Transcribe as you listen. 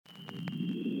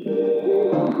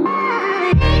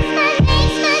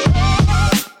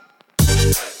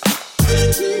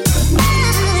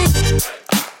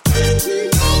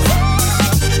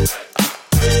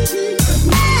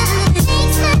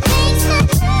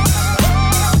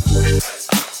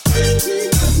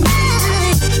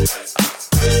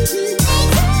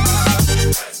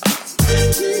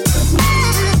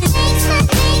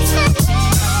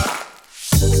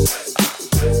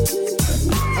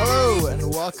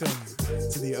Welcome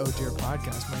to the Oh Dear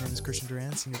Podcast. My name is Christian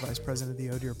Duran, Senior Vice President of the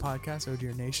Oh Dear Podcast, Oh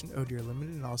Dear Nation, Oh Dear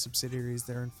Limited, and all subsidiaries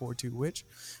therein for to which.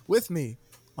 With me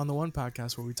on the one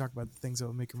podcast where we talk about the things that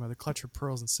will make your mother clutch her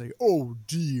pearls and say, oh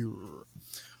dear,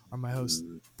 are my hosts,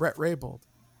 Brett Raybold,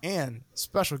 and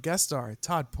special guest star,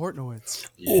 Todd Portnowitz.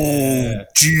 Yeah. Oh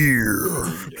dear.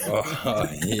 Oh,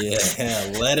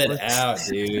 yeah. Let it out,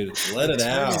 dude. Let it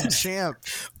out. Champ.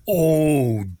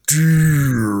 Oh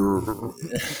dear.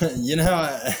 You know how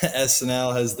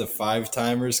SNL has the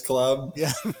 5-timers club?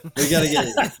 Yeah. We got to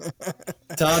get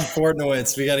Todd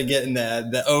Portnowitz. We got to get in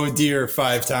the oh dear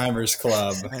 5-timers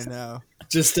club. I know.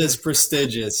 Just as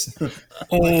prestigious.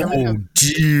 Oh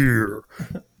dear.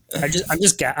 I'm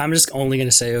just only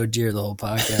gonna say "oh dear" the whole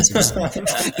podcast,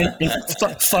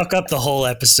 and fuck up the whole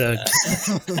episode.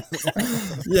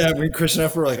 Yeah, me and Christian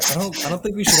F were like, I don't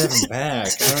think we should have him back.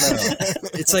 I don't know.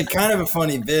 It's like kind of a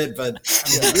funny bit, but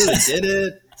he really did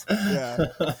it. Yeah.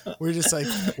 We're just like,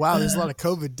 wow, there's a lot of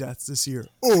COVID deaths this year.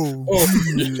 Oh.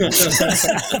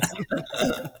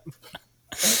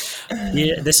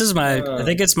 Yeah, this is I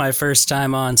think it's my first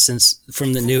time on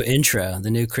from the new intro,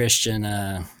 the new Christian.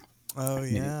 Oh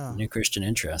yeah. New Christian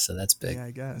intro, so that's big. Yeah,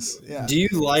 I guess. Yeah. Do you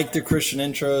like the Christian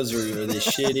intros, or are they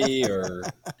shitty? Or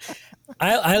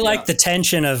I like the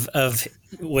tension of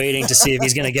waiting to see if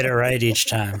he's gonna get it right each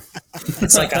time.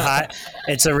 It's like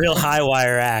it's a real high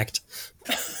wire act.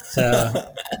 So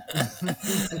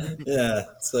yeah,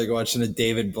 it's like watching a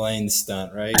David Blaine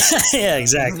stunt, right? yeah,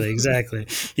 exactly.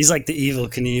 He's like the Evel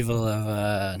Knievel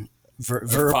of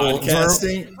verbal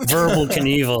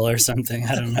Knievel or something.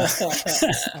 I don't know.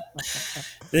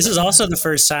 This is also the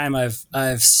first time I've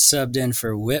subbed in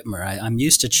for Whitmer. I'm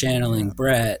used to channeling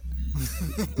Brett.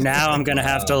 Now I'm gonna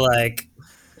have to like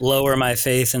lower my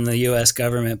faith in the U.S.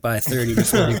 government by 30 to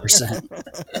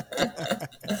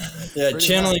 40%. Yeah,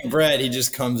 channeling Brett, he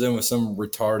just comes in with some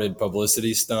retarded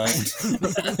publicity stunt.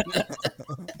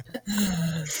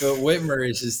 But Whitmer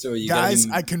is just you guys.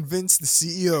 I convinced the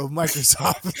CEO of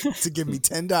Microsoft to give me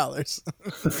 $10.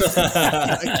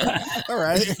 Like, all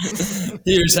right.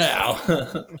 Here's how.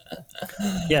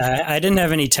 Yeah, I didn't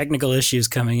have any technical issues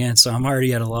coming in, so I'm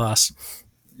already at a loss.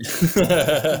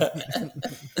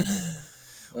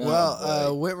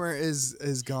 Well, Whitmer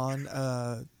is gone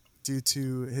due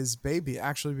to his baby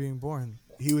actually being born.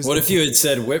 What if you had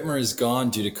said Whitmer is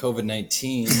gone due to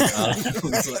COVID-19?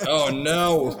 Like, oh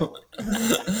no.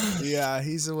 Yeah,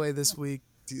 he's away this week,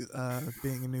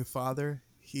 being a new father.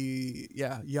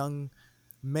 Young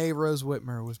May Rose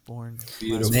Whitmer was born.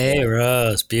 Beautiful. May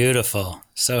Rose, beautiful.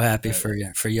 So happy for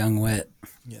young Whit.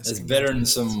 Yes, it's better than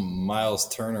some Miles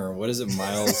Turner. What is it,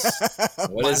 Miles?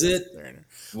 What Miles is it? Turner.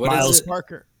 What Miles is it?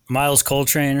 Parker. Miles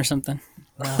Coltrane or something.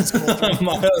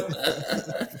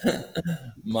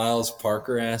 Miles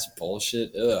Parker ass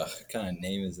bullshit. Ugh, what kind of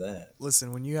name is that?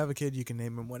 Listen, when you have a kid, you can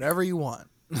name him whatever you want.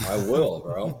 I will,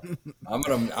 bro. I'm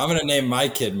gonna name my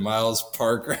kid Miles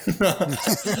Parker.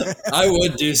 I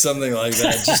would do something like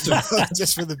that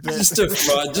just for the bit,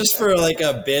 just for like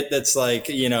a bit that's like,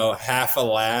 half a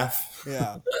laugh.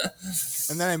 Yeah.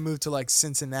 And then I moved to like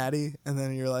Cincinnati, and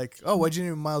then you're like, oh, why'd you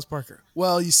name him Miles Parker?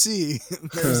 Well, you see,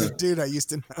 there's a dude I used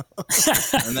to know.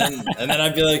 and then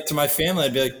I'd be like, to my family,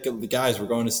 I'd be like, guys, we're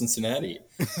going to Cincinnati.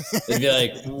 They'd be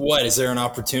like, what? Is there an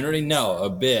opportunity? No, a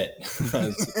bit.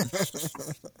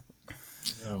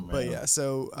 But yeah,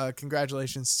 so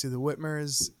congratulations to the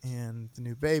Whitmers and the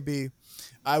new baby.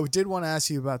 I did want to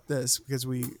ask you about this because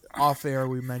off air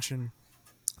we mentioned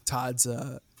Todd's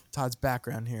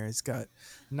background here. He's got a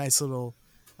nice little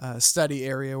study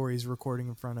area where he's recording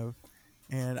in front of.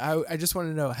 And I just want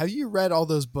to know, have you read all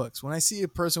those books? When I see a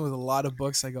person with a lot of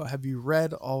books, I go, have you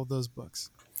read all those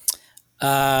books?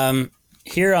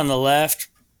 Here on the left,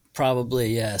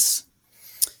 probably yes.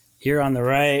 Here on the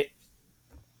right,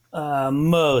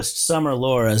 some are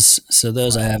Laura's, so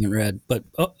those I haven't read. But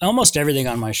almost everything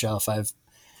on my shelf I've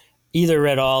either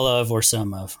read all of or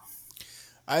some of.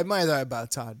 I admire that about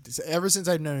Todd. Ever since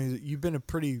I've known you, you've been a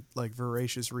pretty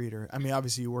voracious reader. I mean,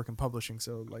 obviously you work in publishing,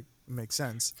 so it makes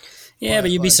sense. Yeah,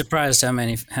 but you'd be surprised how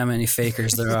many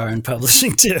fakers there are in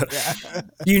publishing too.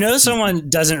 Yeah. Someone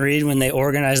doesn't read when they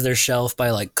organize their shelf by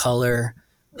like color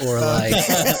or like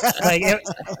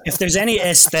if there's any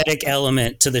aesthetic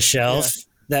element to the shelf,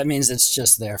 that means it's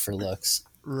just there for looks.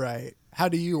 Right. How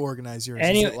do you organize yours?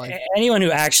 Anyone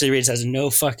who actually reads has no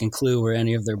fucking clue where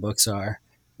any of their books are.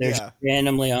 They're just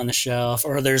randomly on the shelf,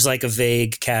 or there's like a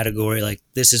vague category, like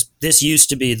this used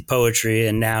to be the poetry,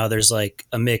 and now there's like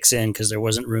a mix in because there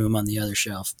wasn't room on the other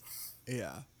shelf.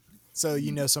 Yeah. So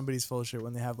somebody's full of shit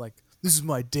when they have like This is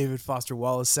my David Foster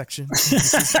Wallace section.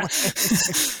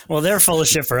 Well, they're full of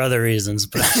shit for other reasons,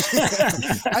 but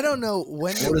I don't know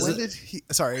when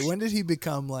did he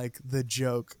become like the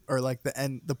joke or like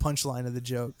the punchline of the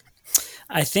joke?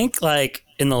 I think like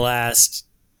in the last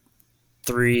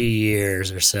 3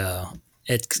 years or so,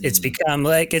 it's become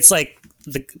like it's like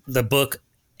the book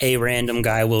a random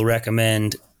guy will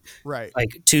recommend, right?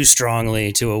 Like too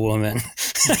strongly to a woman,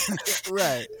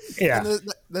 right? Yeah, and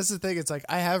that's the thing. It's like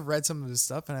I have read some of his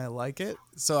stuff and I like it,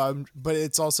 but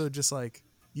it's also just like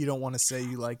you don't want to say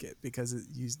you like it because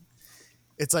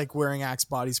it's like wearing Axe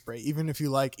body spray. Even if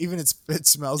you it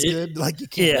smells good, like you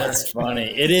can't. Yeah, it's funny.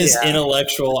 It is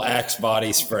intellectual Axe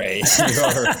body spray.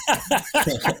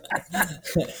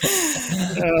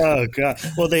 Oh god.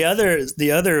 Well, the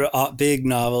other big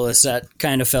novelist that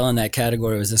kind of fell in that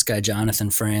category was this guy Jonathan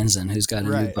Franzen, who's got a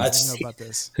new book. I know about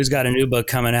this. Who's got a new book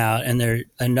coming out, and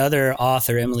another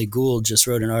author, Emily Gould, just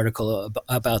wrote an article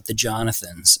about the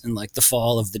Jonathans and like the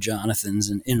fall of the Jonathans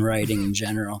in writing in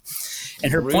general.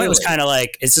 And her point was kind of like,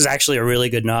 this is actually a really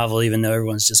good novel, even though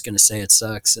everyone's just going to say it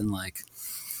sucks. And like,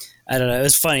 I don't know. It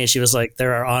was funny. She was like,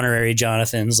 there are honorary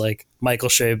Jonathans, like Michael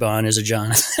Chabon is a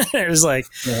Jonathan. It was like,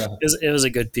 it was a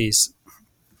good piece.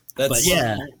 Do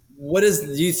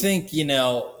you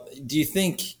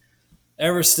think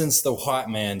ever since the white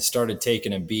man started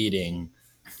taking a beating,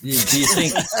 do you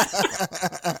think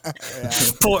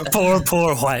poor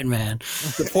white man,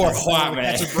 the poor white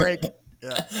man, catch a break.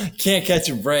 Yeah. Can't catch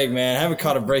a break, man. I haven't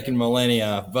caught a break in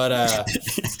millennia, but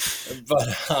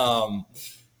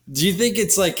do you think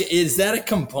it's like, is that a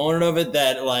component of it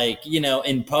that like,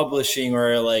 in publishing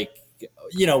or like,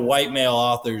 white male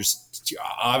authors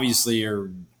obviously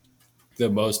are the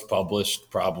most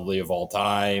published probably of all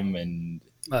time, and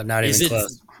not even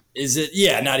close. Is it?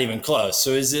 Yeah, not even close. So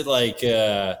is it like,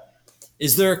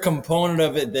 is there a component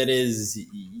of it that is,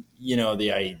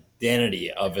 the identity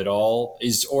of it all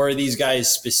or are these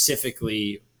guys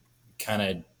specifically kind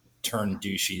of turn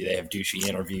douchey? They have douchey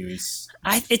interviews.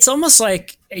 It's almost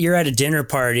like you're at a dinner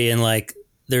party and like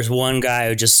there's one guy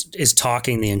who just is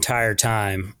talking the entire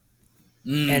time,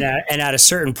 and at a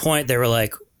certain point they were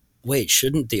like, wait,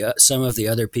 shouldn't some of the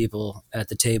other people at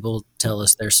the table tell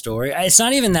us their story? It's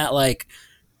not even that like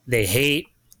they hate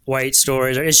white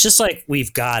stories. It's just like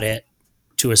we've got it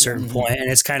to a certain point,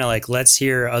 and it's kind of like, let's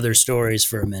hear other stories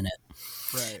for a minute.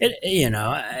 Right.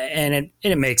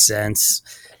 It makes sense.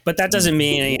 But that doesn't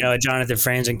mean, Jonathan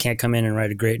Franzen can't come in and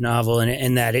write a great novel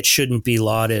and that it shouldn't be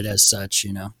lauded as such,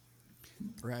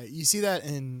 Right. You see that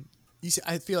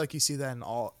I feel like you see that in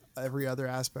every other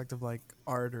aspect of like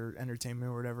art or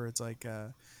entertainment or whatever. It's like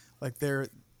they're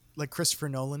like Christopher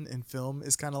Nolan in film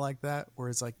is kind of like that, where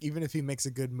it's like, even if he makes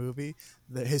a good movie,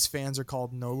 his fans are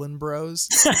called Nolan bros.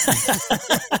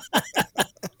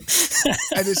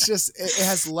 And it's just, it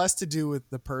has less to do with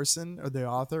the person or the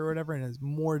author or whatever, and it has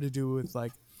more to do with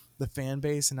like the fan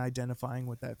base and identifying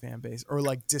with that fan base, or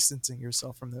like distancing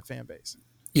yourself from the fan base.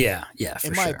 Yeah.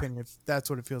 In my opinion, that's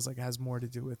what it feels like. It has more to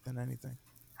do with than anything.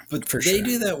 But they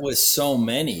do that with so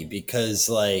many, because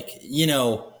like,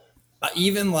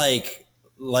 even like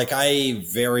I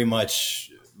very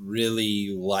much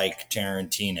really like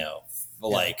Tarantino,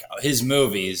 like his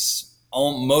movies.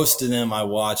 Most of them I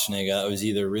watched and it was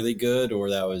either really good or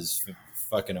that was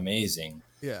fucking amazing.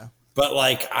 Yeah. But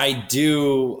like I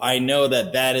know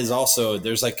that is also,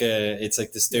 there's like it's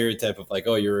like the stereotype of like,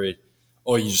 you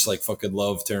just like fucking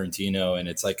love Tarantino, and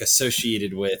it's like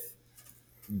associated with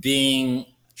being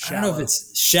shallow. I don't know if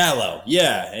it's shallow.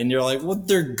 Yeah. And you're like, well,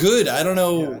 they're good. I don't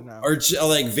know. Yeah, no. Or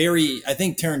like I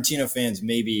think Tarantino fans,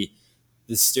 maybe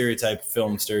the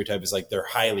film stereotype is like they're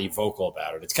highly vocal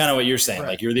about it. It's kind of what you're saying. Right.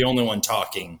 Like you're the only one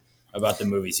talking about the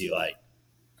movies you like.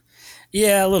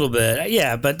 Yeah, a little bit.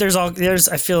 Yeah. But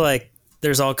I feel like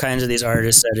there's all kinds of these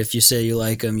artists that if you say you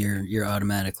like them, you're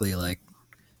automatically like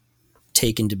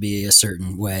taken to be a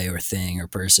certain way or thing or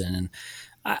person.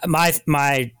 And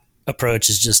my approach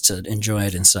is just to enjoy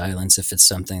it in silence. If it's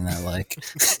something that like,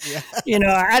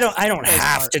 I don't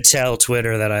have to tell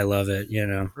Twitter that I love it,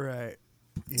 Right.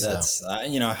 Yeah. That's I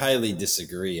highly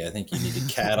disagree. I think you need to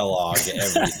catalog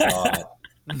every thought,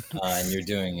 and you're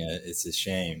doing it. It's a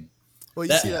shame. Well,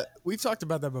 you see that we've talked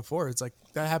about that before. It's like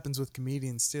that happens with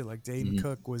comedians too. Like Dane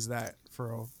Cook was that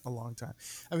for a long time.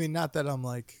 I mean, not that I'm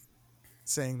like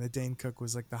saying that Dane Cook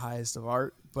was like the highest of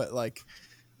art, but like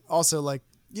also like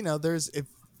if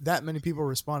that many people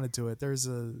responded to it, there's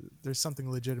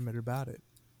something legitimate about it.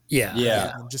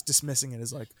 Yeah. And just dismissing it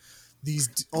as like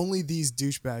only these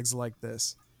douchebags like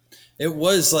this. It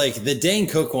was like the Dane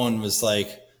Cook one was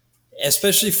like,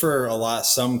 especially for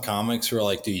some comics who are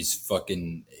like, dude, it's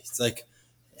like,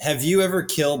 have you ever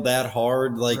killed that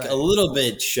hard? Like Right. a little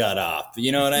bit shut up.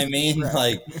 You know what I mean? Right.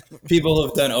 Like people who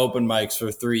have done open mics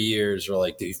for 3 years are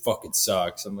like, dude, he fucking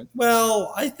sucks. I'm like,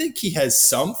 well, I think he has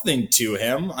something to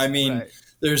him. I mean, Right.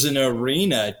 there's an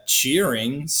arena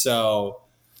cheering, so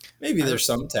maybe there's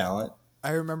some talent.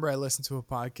 I remember I listened to a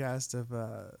podcast of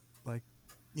like,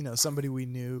 somebody we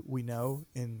know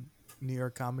in New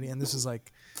York comedy, and this was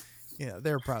like,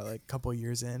 they were probably like a couple of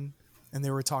years in, and they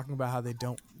were talking about how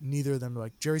neither of them were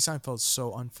like, Jerry Seinfeld's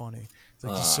so unfunny. It's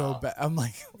like, he's so bad. I'm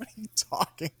like, what are you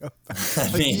talking about? I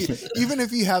Like, mean, even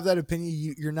if you have that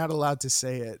opinion, you're not allowed to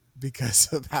say it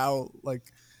because of how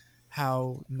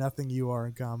nothing you are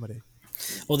in comedy.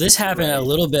 Well, this happened a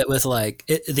little bit with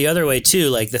the other way too.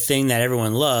 Like the thing that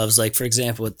everyone loves, like for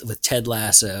example, with Ted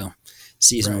Lasso,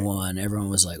 season 1, everyone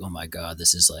was like, "Oh my god,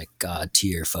 this is like god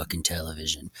tier fucking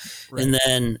television." Right. And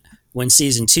then when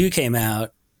season 2 came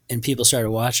out and people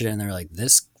started watching it, and they're like,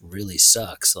 "This really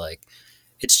sucks." Like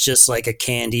it's just like a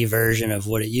candy version of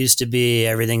what it used to be.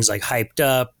 Everything's like hyped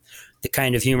up. The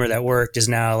kind of humor that worked is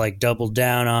now like doubled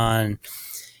down on,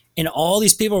 and all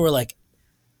these people were like,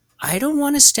 I don't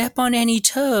want to step on any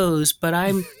toes, but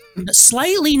I'm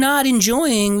slightly not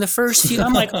enjoying the first few.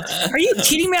 I'm like, are you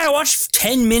kidding me? I watched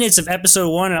 10 minutes of episode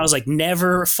 1 and I was like,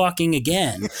 never fucking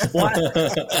again.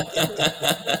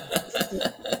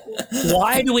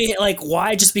 Why do we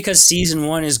why just because season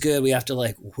 1 is good, we have to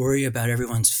like worry about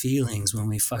everyone's feelings when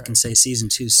we fucking say season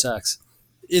 2 sucks?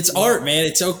 it's art, man.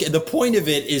 It's okay. The point of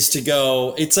it is to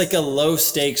go, it's like a low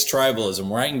stakes tribalism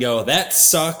where I can go, that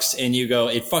sucks. And you go,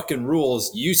 it fucking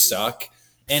rules. You suck.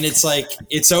 And it's like,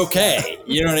 it's okay.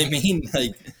 You know what I mean?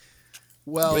 Like,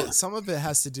 well, some of it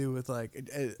has to do with like,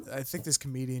 I think this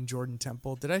comedian Jordan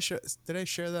Temple. Did I share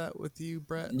that with you,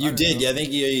 Brett? you did. Yeah, I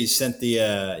think you sent the,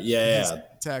 his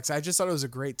text. I just thought it was a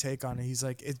great take on it. He's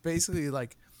like, it's basically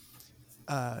like,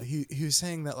 he was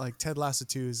saying that like Ted Lasso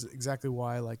 2 is exactly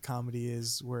why like comedy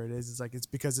is where it is. It's like, it's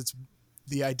because it's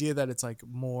the idea that it's like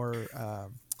more,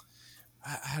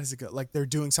 how does it go? Like they're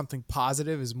doing something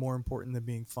positive is more important than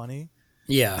being funny.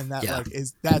 Yeah. And that yeah. like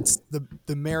that's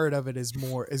the merit of it is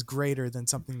greater than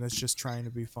something that's just trying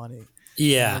to be funny.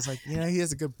 Yeah. And I was like, he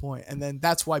has a good point. And then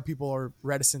that's why people are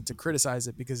reticent to criticize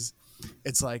it, because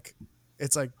it's like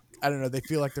I don't know, they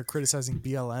feel like they're criticizing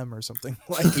BLM or something.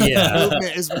 Like the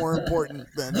movement is more important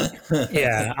than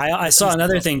Yeah. I saw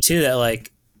another thing too, that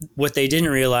like what they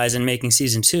didn't realize in making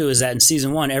season 2 is that in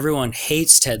season 1 everyone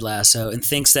hates Ted Lasso and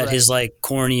thinks that his like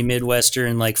corny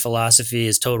Midwestern like philosophy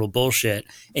is total bullshit,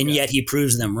 and yet he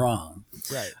proves them wrong.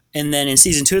 Right. And then in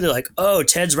season 2 they're like, oh,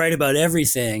 Ted's right about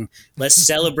everything, let's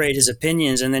celebrate his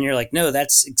opinions. And then you're like, no,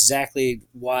 that's exactly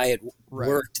why it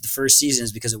worked the first season,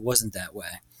 is because it wasn't that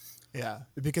way. Yeah,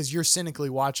 because you're cynically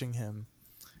watching him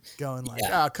going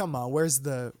like, come on, where's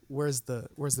the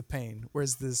pain?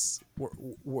 Where's this?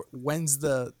 When's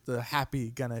the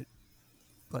happy gonna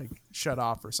like shut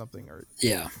off or something?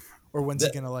 Or when's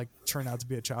it gonna like turn out to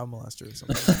be a child molester or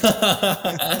something?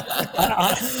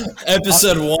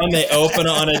 Episode 1, they open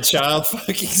on a child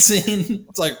fucking scene.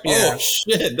 It's like, oh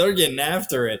shit, they're getting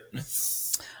after it.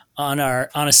 On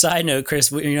a side note,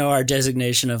 Chris, you know our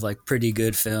designation of like pretty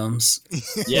good films.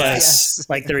 Yes.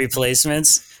 Like The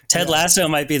Replacements. Ted Lasso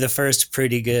might be the first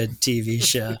pretty good TV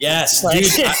show. Yes, Like-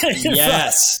 dude.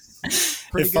 Yes.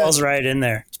 Pretty It falls right in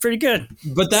there. It's pretty good.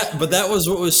 But that was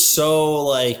what was so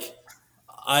like,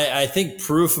 I think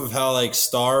proof of how like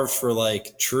starved for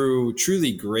like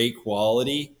truly great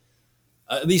quality,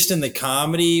 at least in the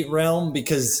comedy realm,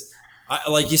 because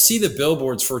like you see the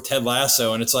billboards for Ted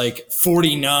Lasso and it's like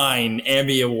 49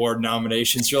 Emmy Award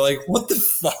nominations. You're like, what the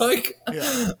fuck?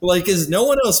 Yeah. Like, is no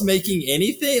one else making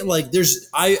anything? Like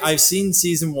I've seen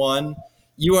season 1.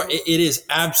 It is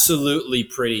absolutely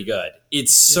pretty good.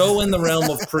 It's so in the realm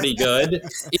of pretty good.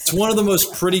 It's one of the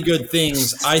most pretty good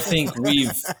things I think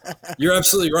you're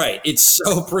absolutely right. It's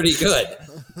so pretty good.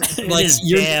 It is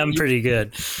damn pretty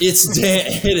good.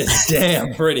 It is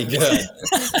damn pretty good.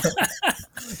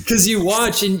 Because you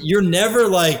watch and you're never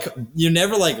like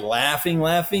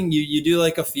laughing. You do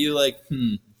like a few like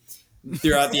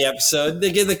throughout the episode.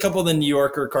 They get a couple of the New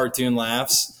Yorker cartoon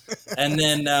laughs. And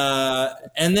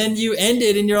then you end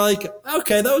it and you're like,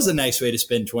 okay, that was a nice way to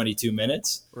spend 22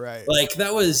 minutes. Right. Like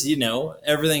that was,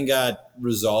 everything got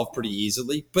resolved pretty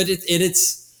easily. But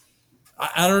it's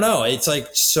I don't know. It's like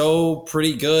so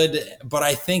pretty good. But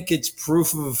I think it's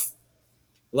proof of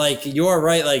like, you're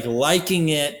right, like liking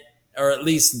it, or at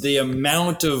least the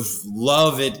amount of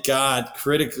love it got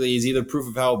critically is either proof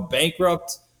of how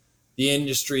bankrupt the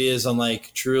industry is on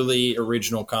like truly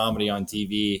original comedy on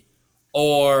TV.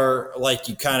 Or like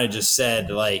you kind of just said,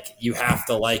 like you have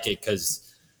to like it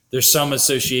because there's some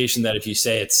association that if you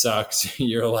say it sucks,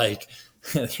 you're like,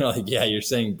 yeah, you're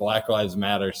saying Black Lives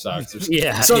Matter sucks.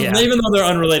 Yeah. So yeah. even though they're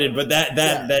unrelated, but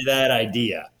that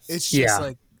idea. It's just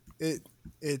like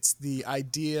it's the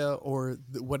idea or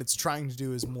what it's trying to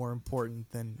do is more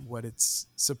important than what it's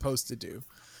supposed to do.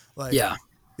 Like,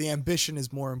 the ambition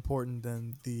is more important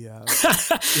than the.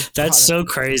 That's so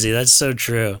crazy. That's so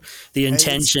true. The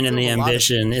intention and the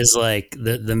ambition is like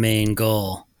the main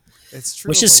goal. It's true,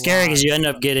 which is scary because you end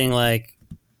up getting like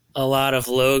a lot of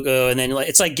logo, and then like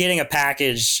it's like getting a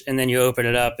package, and then you open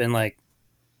it up, and like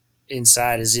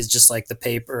inside is just like the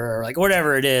paper or like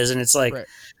whatever it is, and it's like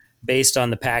based on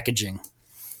the packaging,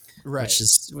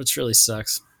 which really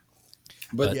sucks.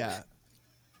 But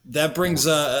that brings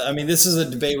I mean, this is a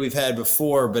debate we've had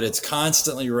before, but it's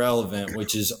constantly relevant,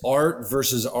 which is art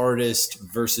versus artist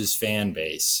versus fan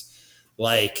base.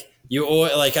 Like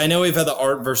I know we've had the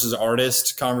art versus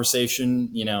artist conversation,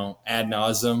 ad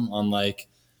nauseum on like,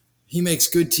 he makes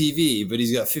good TV, but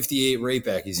he's got 58 rape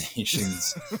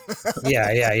accusations. Yeah.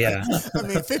 I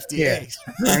mean, 58. Yeah.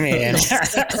 I mean,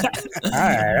 all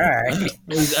right.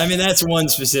 I mean, that's one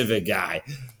specific guy.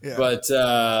 Yeah. But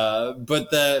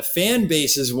the fan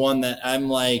base is one that I'm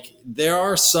like, there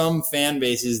are some fan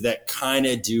bases that kind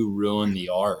of do ruin the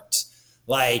art.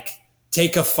 Like,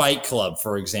 take a Fight Club,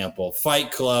 for example.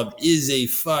 Fight Club is a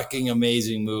fucking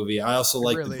amazing movie. I also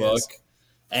like the book.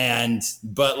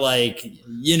 But like,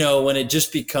 when it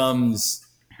just becomes,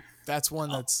 that's one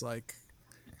that's like,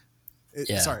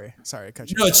 sorry, I cut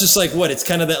you. No, it's just like it's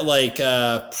kind of that like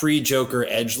pre-Joker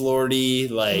edgelordy,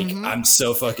 like I'm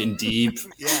so fucking deep.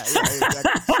 Yeah,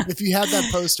 exactly. If you had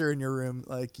that poster in your room,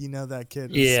 like that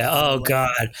kid. Yeah. Oh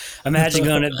God.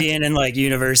 Imagine being in like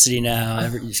university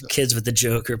now. Kids with the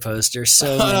Joker poster.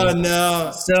 So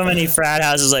many frat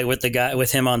houses like with the guy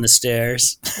with him on the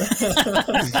stairs.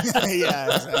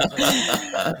 Yeah. Exactly.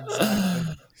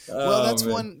 Well,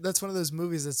 that's one of those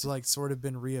movies that's like sort of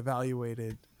been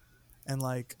reevaluated. And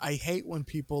like, I hate when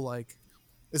people like,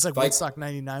 it's like Woodstock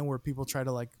 99 where people try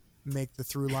to like make the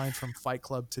through line from Fight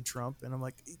Club to Trump. And I'm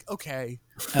like, okay.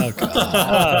 Oh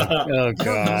God. You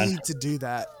don't need to do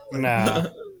that.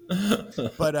 No.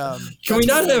 But can we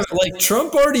not have like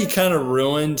Trump already kind of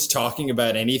ruined talking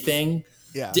about anything?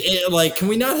 Yeah. Like, can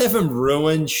we not have him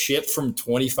ruin shit from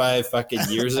 25 fucking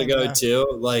years ago too?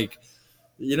 Like,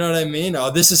 you know what I mean? Oh,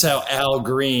 this is how Al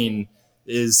Green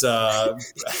is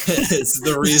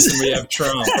the reason we have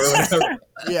Trump or whatever.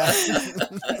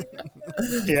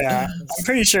 Yeah. I'm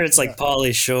pretty sure it's like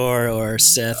Pauly Shore or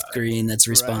Seth Green that's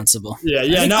responsible. Right.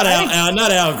 Yeah, not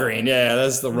Al Green. Yeah,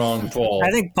 that's the wrong poll. I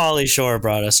think Pauly Shore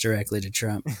brought us directly to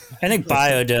Trump. I think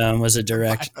Biodome was a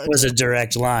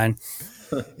direct line.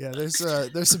 Yeah, there's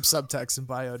some subtext in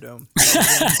Biodome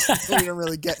we didn't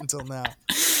really get until now.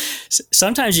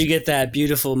 Sometimes you get that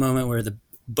beautiful moment where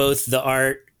both the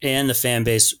art and the fan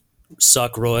base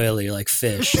suck royally, like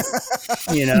Fish, and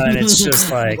it's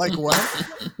just like what?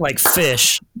 Like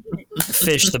Fish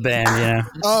the band,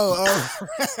 Oh,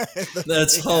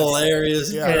 that's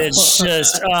hilarious. Yeah. And it's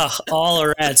just all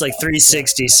around. It's like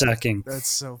 360 sucking. That's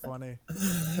so funny.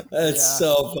 That's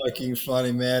so fucking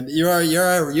funny, man. You're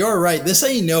right. This is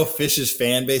how you know Fish's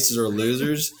fan bases are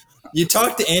losers. You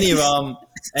talk to any of them,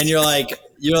 and you're like,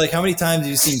 how many times have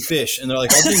you seen Fish? And they're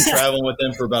like, I've been traveling with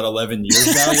them for about 11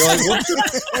 years now. You're like, what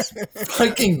the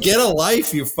fucking get a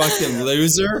life, you fucking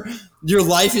loser. Your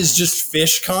life is just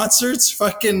Fish concerts.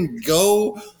 Fucking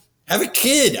go have a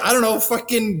kid. I don't know.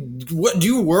 Fucking what do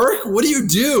you work? What do you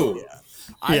do? Yeah.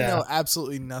 I know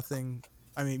absolutely nothing.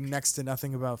 I mean, next to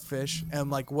nothing about Fish. And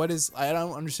like, I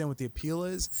don't understand what the appeal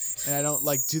is. And I don't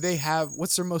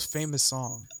what's their most famous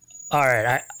song? All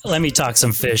right, let me talk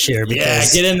some Fish here.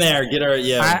 Because get in there.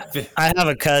 I have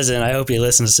a cousin, I hope he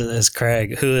listens to this,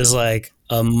 Craig, who is like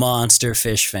a monster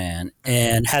Fish fan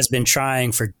and has been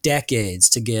trying for decades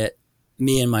to get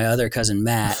me and my other cousin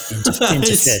Matt into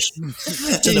Fish.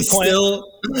 To the point,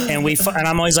 and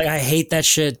I'm always like, I hate that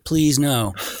shit, please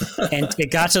no. And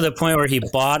it got to the point where he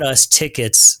bought us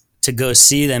tickets to go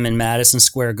see them in Madison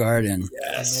Square Garden,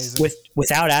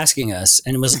 without asking us,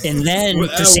 and then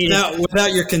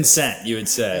without your consent, you would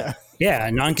say,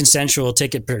 non-consensual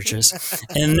ticket purchase,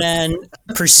 and then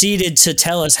proceeded to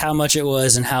tell us how much it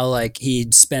was and how like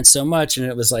he'd spent so much, and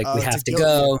it was like we have to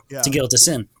go to guilt us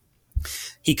in.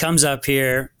 He comes up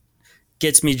here,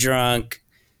 gets me drunk,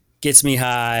 gets me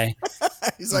high.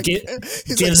 He's like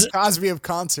the Cosby of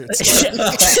concerts.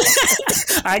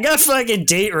 I got fucking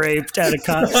date raped at a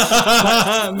concert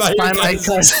by my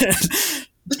cousin.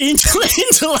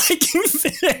 into liking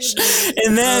fish.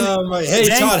 And then, hey,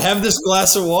 Todd, have this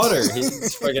glass of water.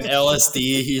 He's fucking LSD.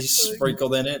 He's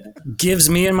sprinkled in it. Gives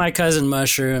me and my cousin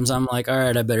mushrooms. I'm like, all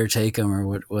right, I better take them, or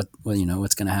what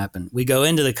what's going to happen. We go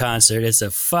into the concert. It's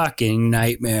a fucking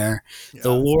nightmare. Yeah.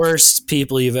 The worst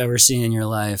people you've ever seen in your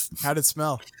life. How'd it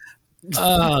smell?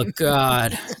 Oh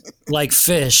God, like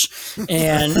fish.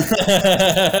 And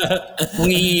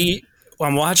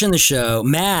I'm watching the show.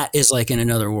 Matt is like in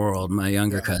another world, my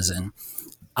younger cousin.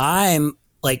 I'm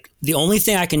like, the only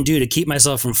thing I can do to keep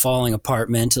myself from falling apart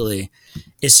mentally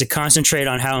is to concentrate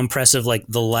on how impressive like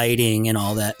the lighting and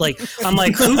all that. Like, I'm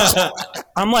like, who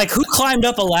climbed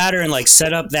up a ladder and like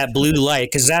set up that blue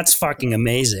light? Because that's fucking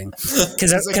amazing.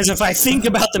 Because if I think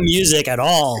about the music at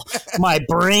all, my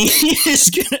brain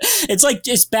is gonna.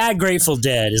 It's bad Grateful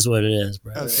Dead is what it is,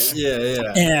 bro. Okay.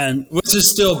 Yeah. And which is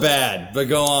still bad, but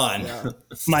go on. Yeah.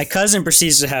 My cousin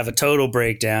proceeds to have a total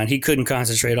breakdown. He couldn't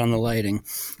concentrate on the lighting.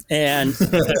 And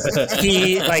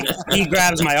he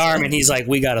grabs my arm and he's like,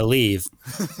 we got to leave.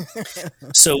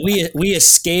 So we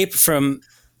escape from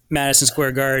Madison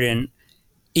Square Garden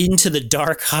into the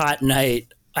dark, hot night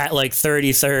at like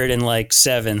 33rd and like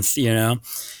 7th,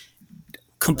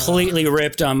 completely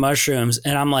ripped on mushrooms.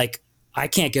 And I'm like, I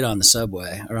can't get on the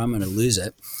subway or I'm going to lose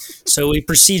it. So we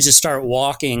proceed to start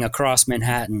walking across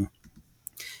Manhattan.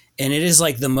 And it is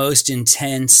like the most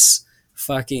intense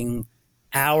fucking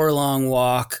hour-long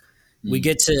walk. We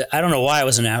get to, I don't know why it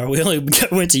was an hour. We only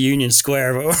went to Union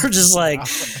Square, but we're just like,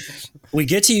 we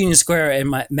get to Union Square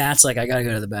and Matt's like, I got to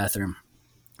go to the bathroom.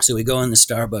 So we go in the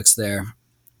Starbucks there.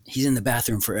 He's in the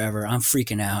bathroom forever. I'm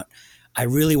freaking out. I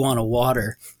really want a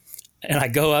water. And I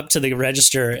go up to the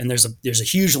register and there's a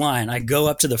huge line. I go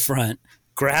up to the front,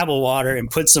 grab a water and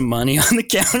put some money on the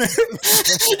counter.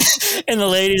 And the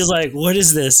lady's like, what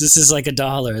is this? This is like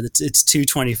 $1. It's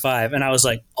 $2.25. And I was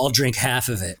like, I'll drink half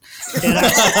of it. And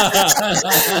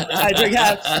I drink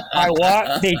half. I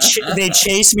walk. They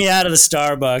chase me out of the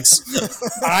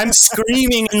Starbucks. I'm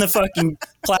screaming in the fucking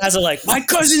plaza like, my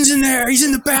cousin's in there. He's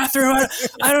in the bathroom.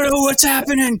 I don't know what's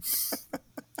happening.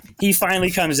 He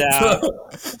finally comes out.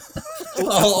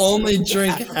 I'll only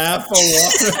drink half a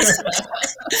water.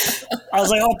 I was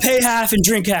like, I'll pay half and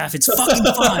drink half. It's fucking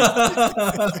fun.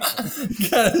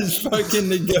 Got his fucking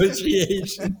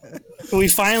negotiation. We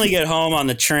finally get home on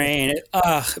the train.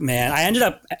 Oh, man. I ended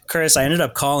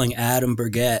up calling Adam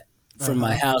Burgett from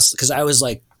my house because I was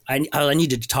like, I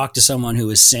needed to talk to someone who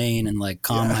was sane and like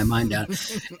calm my mind down.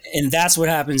 And that's what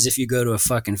happens if you go to a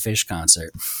fucking Fish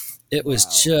concert. It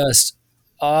was just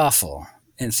awful.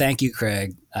 And thank you,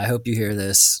 Craig. I hope you hear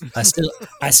this.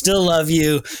 I still love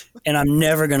you, and I'm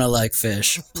never gonna like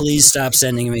Fish. Please stop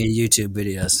sending me YouTube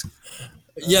videos.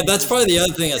 Yeah, that's probably the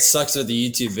other thing that sucks with the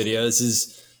YouTube videos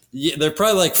is they're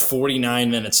probably like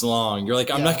 49 minutes long. You're like,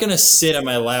 I'm not gonna sit at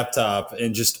my laptop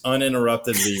and just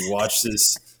uninterruptedly watch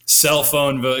this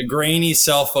grainy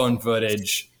cell phone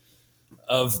footage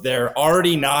of their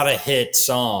already not a hit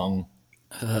song.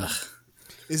 Ugh.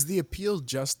 Is the appeal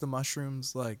just the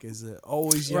mushrooms? Like, is it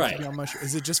always you have to be on mushrooms?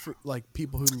 Is it just for like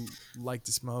people who like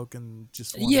to smoke and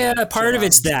just part of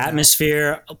it's the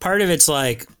atmosphere. Part of it's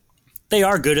like they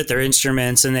are good at their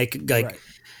instruments and they like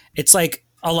it's like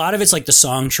a lot of it's like the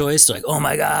song choice. They're like, oh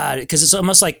my God, because it's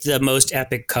almost like the most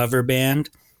epic cover band.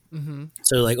 Mm-hmm.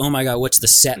 So like, oh my God, what's the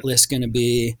set list going to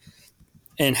be?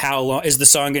 And how long is the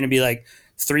song going to be? Like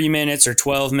 3 minutes or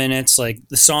 12 minutes? Like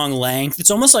the song length.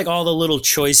 It's almost like all the little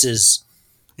choices.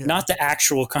 Yeah. Not the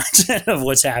actual content of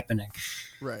what's happening.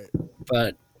 Right.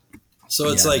 But so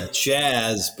it's like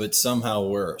jazz, but somehow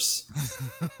worse.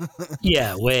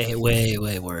 Yeah, way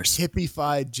worse.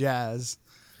 Hippified jazz.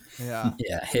 Yeah.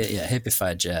 Yeah,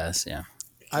 hippified jazz, yeah.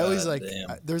 I always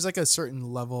there's like a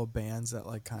certain level of bands that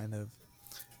like kind of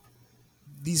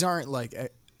these aren't like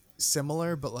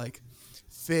similar, but like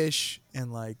Fish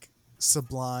and like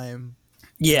Sublime.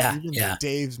 Yeah,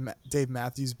 even Dave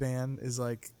Matthews Band is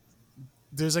like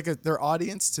there's like their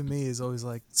audience to me is always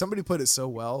like somebody put it so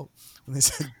well when they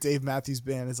said Dave Matthews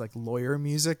Band is like lawyer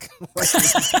music, like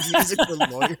music for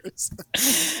lawyers.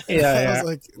 I was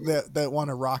like that want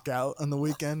to rock out on the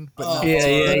weekekend, but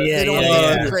they don't want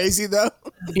to go crazy though.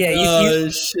 Yeah,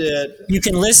 shit. You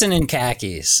can listen in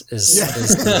khakis is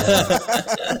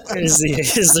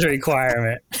the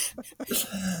requirement.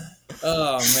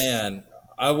 Oh man.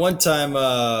 I one time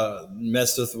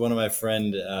messed with one of my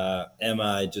friend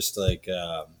Emma. Just like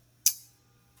I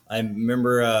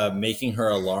remember making her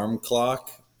alarm clock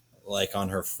like on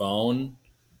her phone,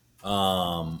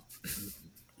 a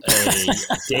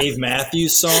Dave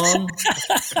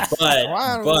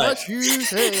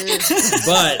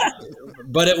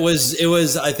but it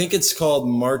was. I think it's called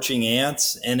 "Marching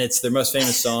Ants," and it's their most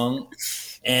famous song.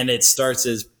 And it starts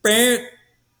as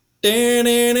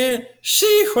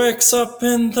she wakes up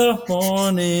in the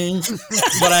morning.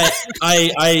 But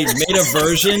I made a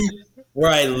version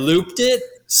where I looped it,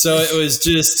 so it was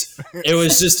just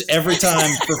every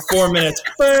time for 4 minutes.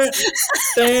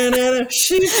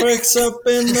 She wakes up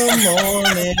in the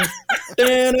morning.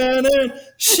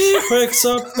 She wakes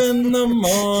up in the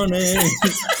morning.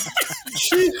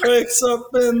 She wakes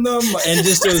up in the morning. And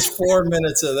just it was 4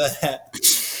 minutes of that.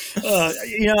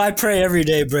 I pray every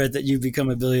day, Brett, that you become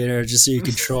a billionaire just so you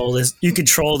control this. You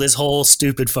control this whole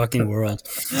stupid fucking world.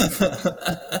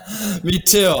 Me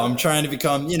too. I'm trying to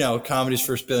become, comedy's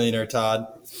first billionaire, Todd.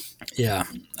 Yeah,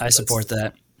 I support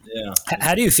that. Yeah.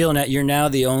 How do you feel now? You're now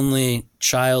the only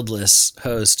childless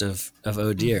host of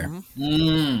Oh Dear.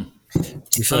 Mm-hmm. Do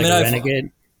you feel like a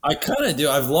renegade? I kind of do.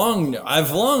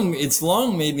 It's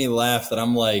long made me laugh that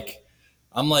I'm like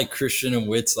Christian and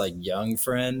Witt's like young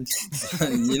friend.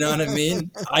 You know what I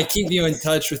mean? I keep you in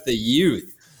touch with the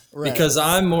youth because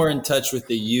I'm more in touch with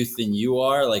the youth than you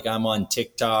are. Like I'm on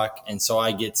TikTok, and so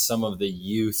I get some of the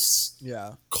youth's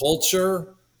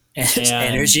culture and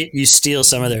energy. You steal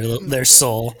some of their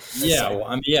soul. Yeah,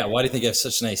 why do you think I have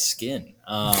such nice skin?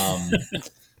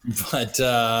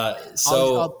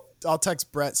 I'll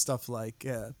text Brett stuff like,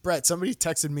 Brett, somebody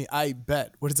texted me, I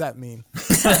bet. What does that mean?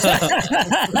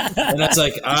 And that's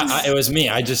like, it was me.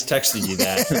 I just texted you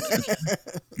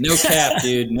that. No cap,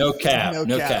 dude. No cap.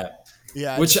 No cap.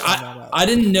 Yeah. Which I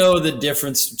didn't know the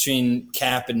difference between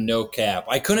cap and no cap.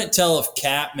 I couldn't tell if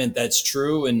cap meant that's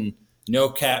true and no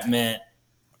cap meant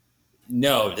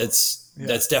no, that's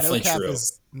definitely no cap true.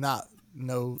 Is not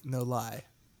no lie.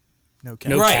 No cap.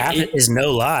 No cap is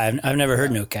no lie. I've never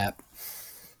heard no cap.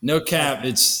 No cap,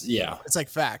 it's like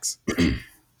facts.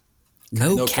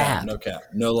 No cap. No cap.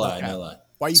 No lie. No lie.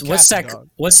 Why you? So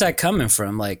what's that coming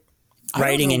from? Like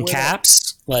writing in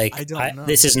caps? Like I don't know.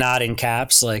 This is not in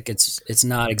caps. Like it's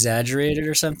not exaggerated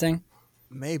or something.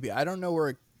 Maybe I don't know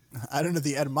where. I don't know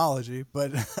the etymology,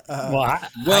 but we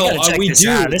do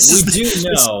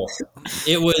know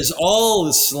it was all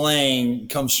the slang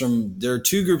comes from. There are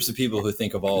two groups of people who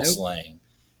think of all slang.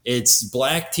 It's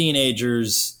black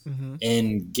teenagers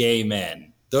and gay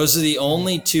men. Those are the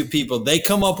only two people. They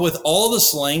come up with all the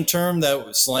slang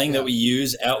that we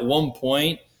use at one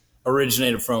point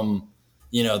originated from,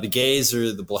 the gays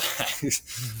or the blacks.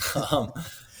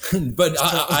 But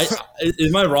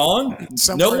am I wrong?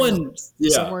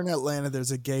 Somewhere in Atlanta,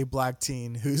 there's a gay black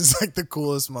teen who's like the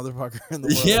coolest motherfucker in the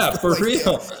world. Yeah, for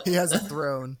real. He has a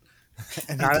throne.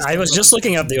 I was just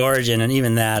looking up the origin, and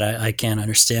even that I can't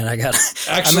understand. I'd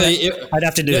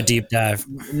have to do a deep dive.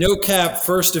 No cap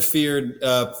first appeared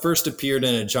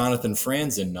in a Jonathan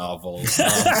Franzen novel.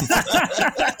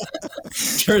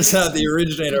 Turns out the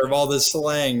originator of all this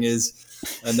slang is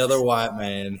another white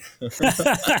man, a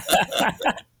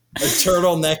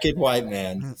turtle-necked white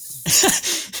man.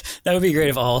 That would be great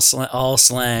if all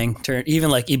slang turned, even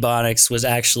like Ebonics was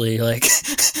actually like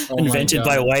invented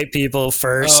by white people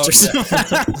first or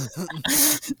something.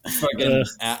 Fucking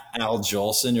Al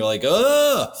Jolson, you're like,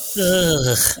 ugh.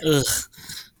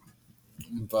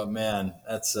 But man,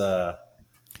 it's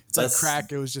like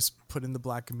crack. It was just put in the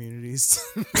black communities.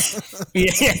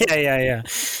 Yeah.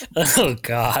 Oh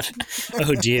God.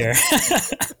 Oh dear.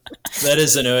 That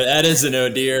is an oh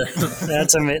dear.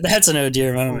 That's an oh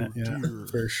dear moment. Yeah,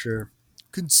 for sure.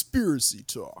 Conspiracy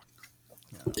talk.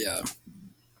 Yeah.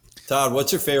 Todd,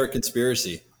 what's your favorite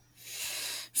conspiracy?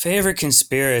 Favorite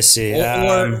conspiracy,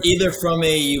 or either from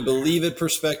a you believe it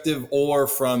perspective, or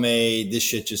from a this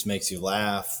shit just makes you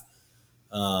laugh.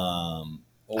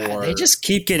 Or they just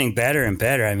keep getting better and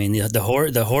better. I mean, the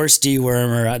horse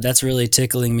dewormer, that's really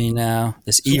tickling me now.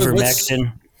 This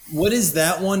ivermectin. What is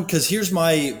that one? Because here's what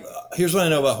I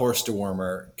know about horse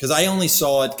dewormer. Because I only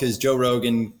saw it because Joe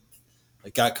Rogan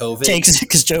got COVID.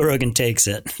 Because Joe Rogan takes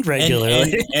it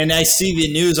regularly. And I see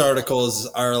the news articles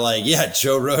are like, yeah,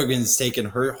 Joe Rogan's taking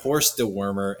her horse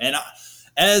dewormer. And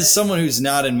as someone who's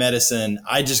not in medicine,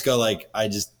 I just go like, I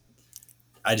just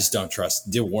don't trust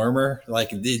dewormer. Like,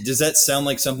 does that sound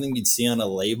like something you'd see on a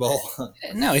label?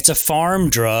 No, it's a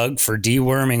farm drug for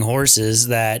deworming horses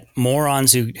that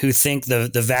morons who think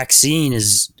the vaccine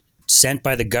is sent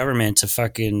by the government to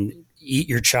fucking eat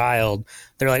your child.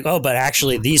 They're like, oh, but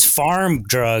actually these farm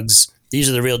drugs, these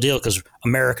are the real deal because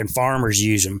American farmers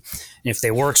use them. And if they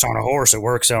works on a horse, it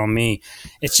works on me.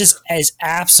 It's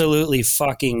absolutely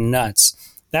fucking nuts.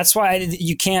 That's why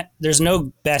you can't. There's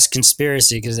no best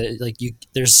conspiracy because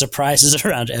there's surprises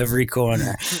around every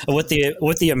corner. What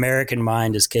the American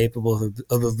mind is capable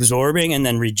of absorbing and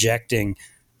then rejecting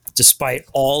despite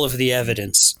all of the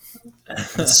evidence.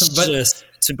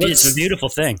 It's a beautiful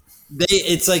thing.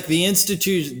 It's like the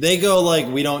institution, they go like,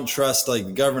 we don't trust like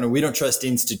the government, we don't trust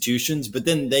institutions, but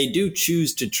then they do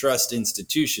choose to trust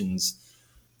institutions.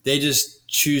 They just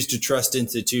choose to trust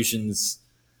institutions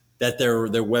that their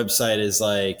website is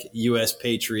like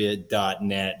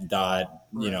uspatriot.net.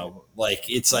 You know, like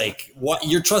it's like what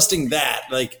you're trusting that,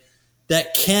 like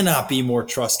that cannot be more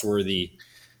trustworthy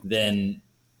than,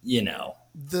 you know,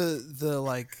 the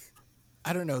like,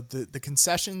 I don't know, the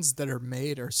concessions that are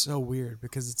made are so weird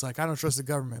because it's like, I don't trust the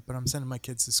government, but I'm sending my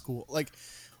kids to school. Like,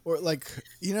 or like,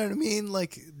 you know what I mean?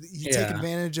 Like you take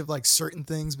advantage of like certain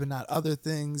things, but not other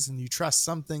things. And you trust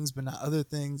some things, but not other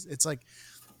things. It's like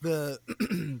the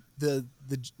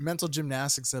mental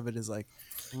gymnastics of it is like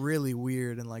really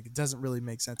weird. And like, it doesn't really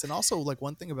make sense. And also like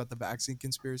one thing about the vaccine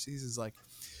conspiracies is like,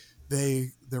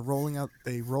 they rolled out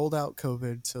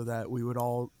COVID so that we would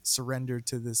all surrender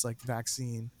to this like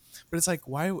vaccine. But it's like,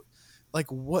 why,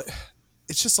 like what?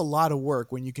 It's just a lot of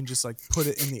work when you can just like put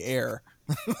it in the air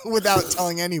without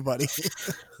telling anybody.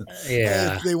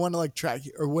 Yeah. If they want to like track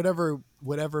or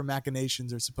whatever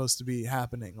machinations are supposed to be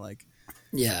happening. Like,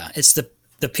 yeah, it's the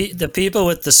people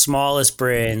with the smallest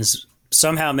brains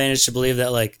somehow manage to believe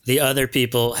that like the other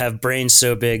people have brains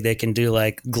so big they can do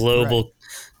like global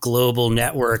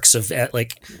networks of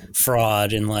like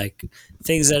fraud and like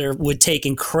things that would take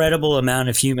incredible amount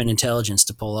of human intelligence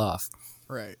to pull off.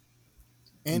 Right.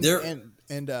 And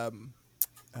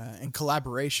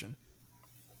collaboration.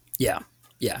 Yeah.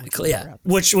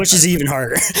 Which is even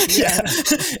harder.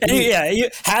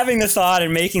 Having the thought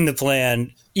and making the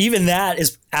plan, even that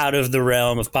is out of the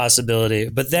realm of possibility.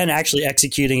 But then actually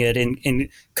executing it in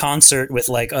concert with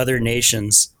like other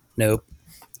nations, nope,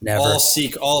 never.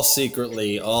 All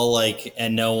secretly, all like,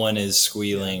 and no one is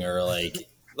squealing or like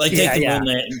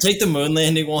take the moon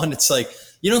landing one. It's like,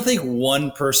 you don't think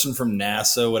one person from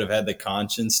NASA would have had the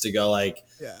conscience to go like,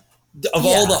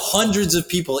 all the hundreds of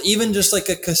people, even just like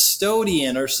a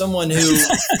custodian or someone who,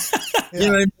 you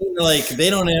know what I mean? Like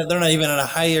they're not even in a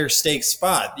higher stakes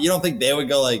spot. You don't think they would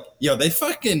go like, yo, they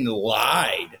fucking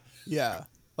lied. Yeah.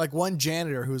 Like one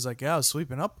janitor who was like, I was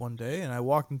sweeping up one day and I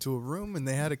walked into a room and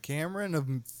they had a camera and a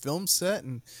film set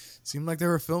and seemed like they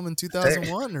were filming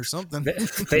 2001 or something.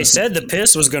 They said the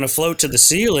piss was going to float to the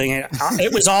ceiling and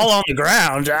it was all on the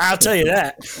ground. I'll tell you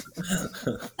that.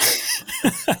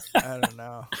 I don't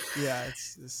know. Yeah,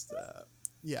 it's just,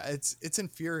 it's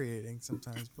infuriating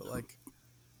sometimes, but like,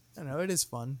 I don't know, it is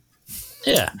fun.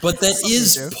 Yeah, but that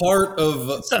is part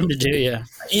of something to do. Yeah,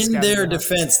 in their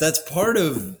defense, that's part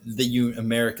of the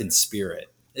American spirit,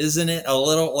 isn't it? A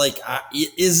little like,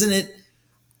 isn't it?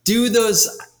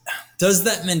 Does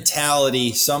that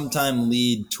mentality sometime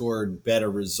lead toward better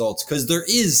results? Because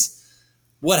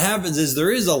what happens is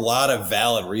there is a lot of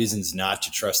valid reasons not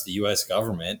to trust the U.S.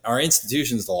 government. Our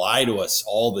institutions lie to us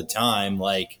all the time.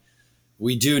 Like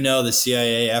we do know the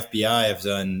CIA, FBI have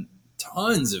done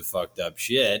tons of fucked up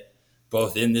shit,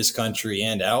 both in this country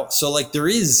and out. So like there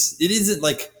is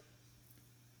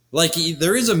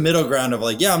a middle ground of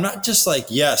like, yeah, I'm not just like,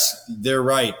 yes, they're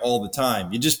right all the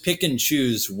time. You just pick and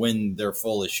choose when they're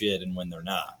full of shit and when they're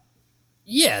not.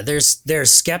 Yeah, there's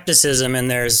skepticism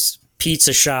and there's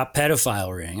pizza shop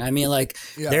pedophile ring. I mean, like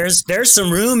there's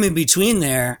some room in between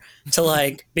there to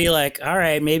like be like, all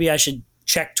right, maybe I should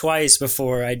check twice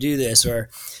before I do this, or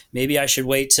maybe I should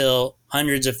wait till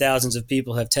hundreds of thousands of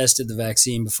people have tested the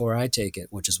vaccine before I take it,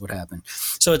 which is what happened.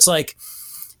 So it's like,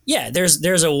 yeah,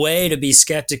 there's a way to be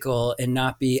skeptical and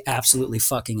not be absolutely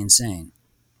fucking insane.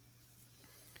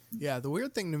 Yeah, the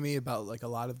weird thing to me about like a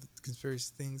lot of the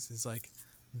conspiracy things is like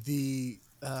the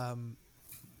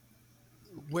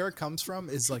where it comes from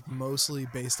is like mostly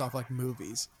based off like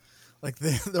movies. Like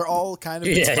they're all kind of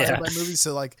inspired by movies.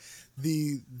 So like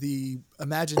the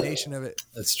imagination of it.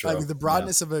 That's true. I mean, the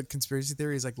broadness of a conspiracy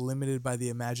theory is like limited by the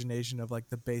imagination of like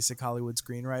the basic Hollywood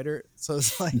screenwriter. So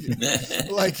it's like,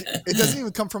 like it doesn't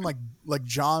even come from like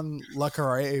John le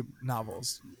Carré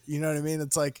novels. You know what I mean?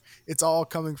 It's like, it's all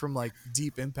coming from like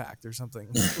Deep Impact or something.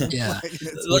 Yeah.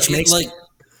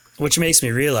 Which makes me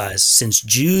realize since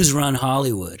Jews run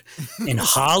Hollywood and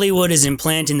Hollywood is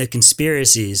implanting the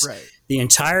conspiracies, right, the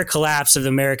entire collapse of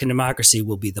American democracy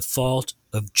will be the fault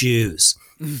of Jews.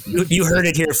 You heard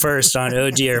it here first on Oh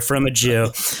Dear from a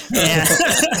Jew.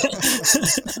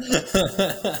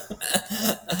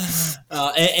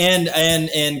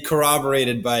 And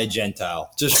corroborated by a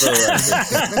Gentile, just for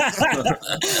the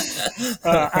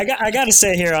record. I got to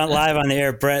say here live on the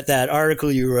air, Brett, that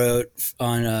article you wrote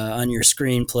on your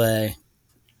screenplay,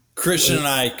 Christian and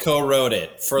I co-wrote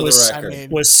it for the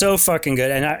record. Was so fucking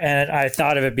good, and I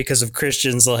thought of it because of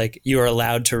Christian's like, you are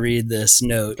allowed to read this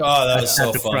note. Oh, that was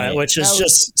so funny. Front, which is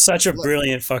just such a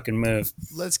brilliant fucking move.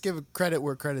 Let's give credit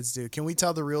where credit's due. Can we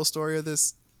tell the real story of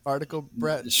this article,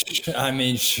 Brett? I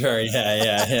mean, sure.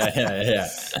 Yeah.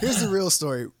 Here's the real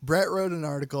story. Brett wrote an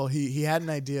article. He had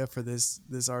an idea for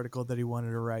this article that he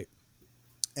wanted to write,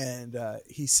 and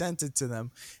he sent it to them.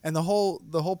 And the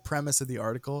whole premise of the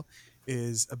article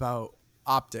is about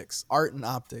optics, art and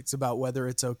optics, about whether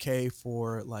it's okay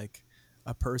for like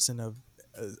a person of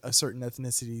a certain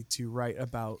ethnicity to write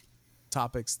about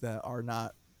topics that are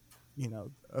not,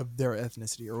 of their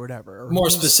ethnicity or whatever. Or more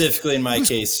specifically, in my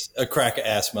case, a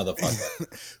crack-ass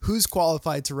motherfucker. Who's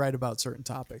qualified to write about certain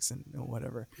topics and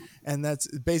whatever. And that's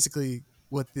basically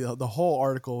what the whole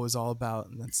article was all about,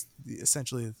 and that's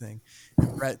essentially the thing.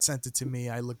 And Brett sent it to me.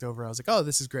 I looked over. I was like, "Oh,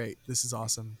 this is great. This is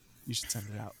awesome. You should send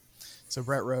it out." So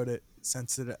Brett wrote it,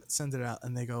 sent it out,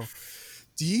 and they go,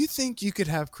 "Do you think you could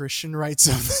have Christian write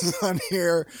something on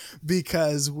here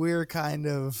because we're kind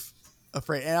of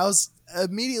afraid?" And I was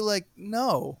immediately like,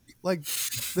 "No, like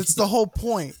that's the whole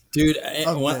point, dude."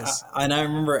 And I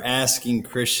remember asking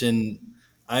Christian.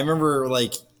 I remember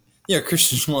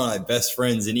Christian's one of my best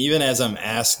friends, and even as I'm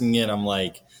asking it, I'm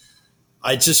like,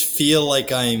 I just feel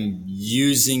like I'm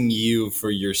using you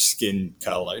for your skin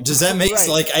color. Does that make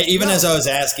sense? As I was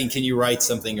asking, can you write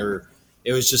something, or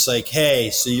it was just like,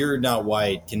 hey, so you're not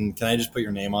white. Can I just put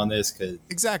your name on this? Cause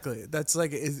exactly. That's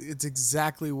like, it's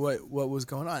exactly what was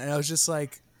going on. And I was just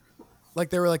like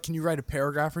they were like, can you write a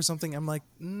paragraph or something? I'm like,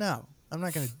 no, I'm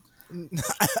not going to,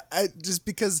 just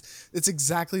because it's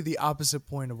exactly the opposite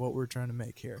point of what we're trying to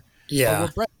make here. Yeah.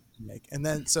 What Brett make. And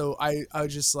then, so I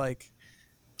just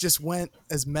went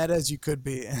as meta as you could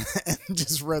be and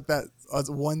just wrote that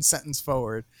one sentence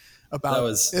forward about it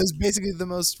was basically the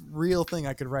most real thing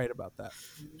I could write about that.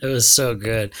 It was so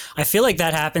good. I feel like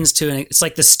that happens too. It's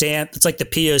like the stamp. It's like the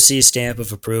POC stamp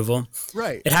of approval.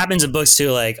 Right. It happens in books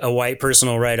too. Like a white person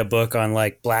will write a book on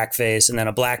like blackface, and then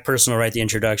a black person will write the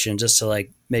introduction just to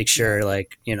like make sure,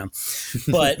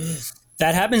 but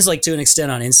that happens like to an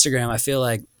extent on Instagram. I feel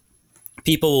like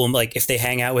people will, like, if they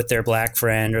hang out with their black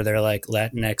friend or their like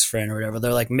Latinx friend or whatever,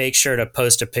 they're like, make sure to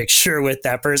post a picture with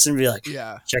that person and be like,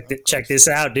 yeah, check this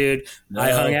out, dude. No.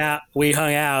 We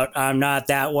hung out. I'm not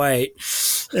that white.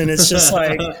 And it's just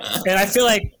like, and I feel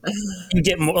like you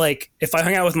get more, like, if I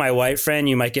hung out with my white friend,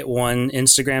 you might get one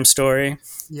Instagram story.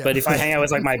 Yeah. But if I hang out with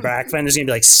like my black friend, there's gonna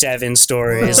be like 7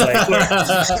 stories. Like,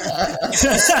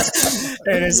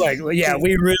 and it's like, yeah,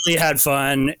 we really had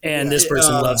fun, and this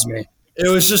person loves me. It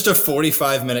was just a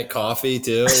 45-minute coffee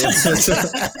too.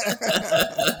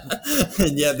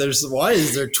 And yet why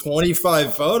is there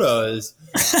 25 photos?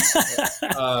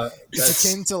 It's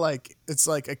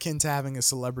akin to having a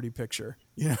celebrity picture.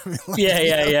 You know what I mean? Like,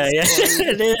 yeah.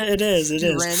 It is.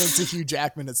 You ran into Hugh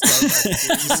Jackman at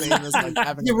Starbucks.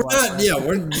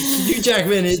 Hugh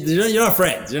Jackman. You're not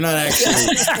friends. You're not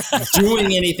actually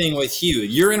doing anything with Hugh.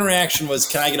 Your interaction was,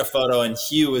 can I get a photo? And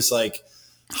Hugh was like,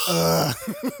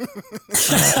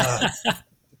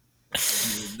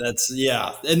 that's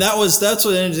and that's what's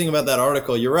interesting about that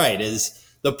article. You're right, is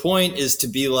the point is to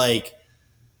be like,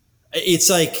 it's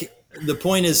like the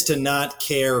point is to not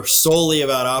care solely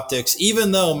about optics,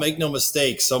 even though, make no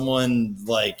mistake, someone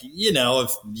like,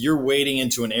 if you're wading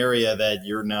into an area that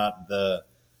you're not the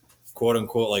quote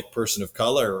unquote like person of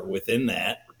color within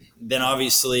that, then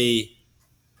obviously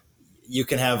you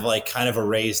can have like kind of a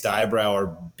raised eyebrow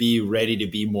or be ready to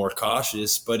be more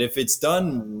cautious. But if it's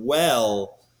done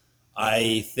well,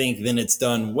 I think then it's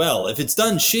done well. If it's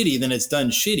done shitty, then it's done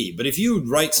shitty. But if you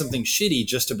write something shitty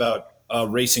just about a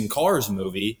racing cars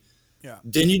movie,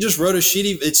 then you just wrote it's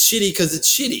shitty because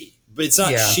it's shitty. But it's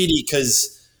not shitty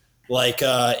because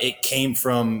it came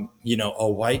from, a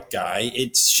white guy.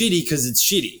 It's shitty because it's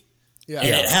shitty. Yeah. And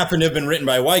it happened to have been written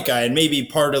by a white guy, and maybe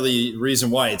part of the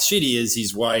reason why it's shitty is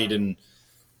he's white and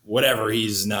whatever,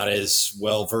 he's not as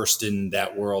well versed in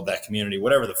that world, that community,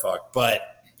 whatever the fuck.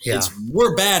 But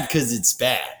we're bad because it's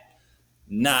bad,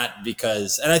 not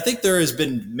because. And I think there has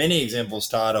been many examples,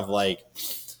 Todd, of like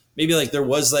maybe like there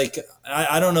was like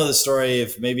I don't know the story.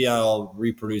 If maybe I'll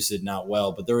reproduce it not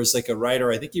well, but there was like a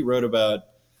writer. I think he wrote about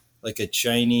like a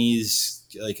Chinese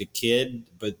like a kid,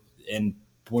 and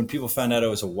when people found out it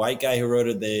was a white guy who wrote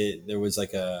it, there was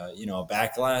like a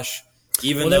backlash,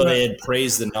 even though they had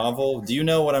praised the novel. Do you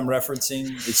know what I'm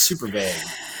referencing? It's super vague.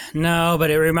 No, but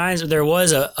it reminds me, there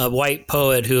was a white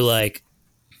poet who like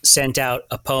sent out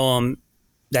a poem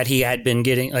that he had been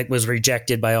getting, like was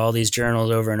rejected by all these journals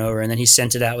over and over. And then he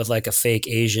sent it out with like a fake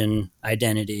Asian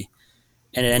identity.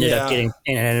 and it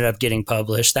ended up getting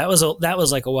published. That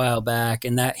was like a while back,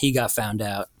 and that he got found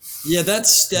out. Yeah,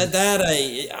 that's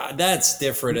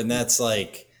different, and that's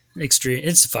like extreme.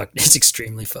 It's fucked. It's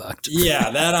extremely fucked. Yeah,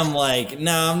 that I'm like,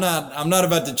 no, I'm not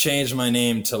about to change my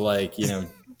name to like,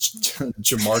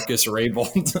 Jamarcus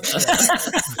Raybold.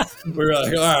 We're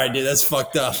like, all right, dude, that's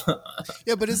fucked up.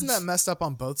 Yeah, but isn't that messed up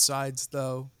on both sides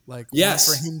though? Like, yes,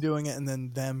 one for him doing it, and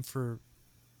then them for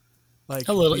like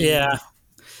a little, yeah.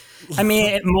 I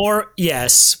mean, more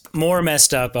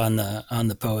messed up on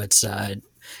the poet's side,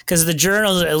 because the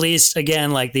journals, at least, again,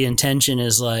 like the intention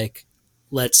is like,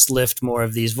 let's lift more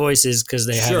of these voices because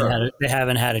they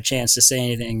haven't had a chance to say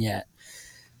anything yet,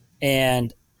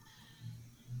 and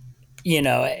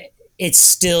it's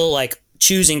still like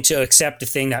choosing to accept a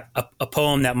thing that a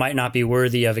poem that might not be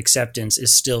worthy of acceptance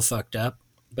is still fucked up,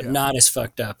 but not as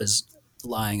fucked up as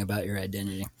lying about your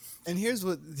identity. And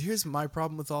here's my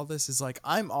problem with all this is like,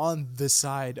 I'm on the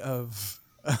side of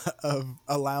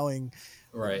allowing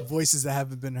voices that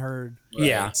haven't been heard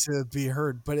to be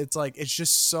heard, but it's like it's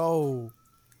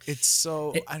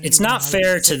not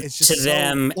fair to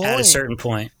them at a certain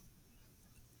point.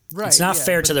 Right. It's not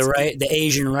fair to the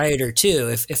Asian writer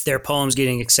too if their poem's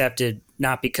getting accepted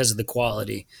not because of the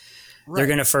quality. Right. They're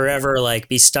going to forever like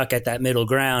be stuck at that middle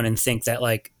ground and think that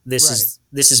like this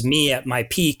is me at my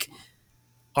peak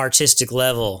artistic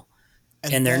level,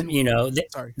 and they're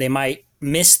they might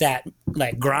miss that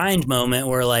like grind moment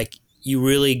where like you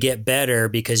really get better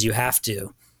because you have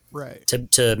to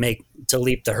to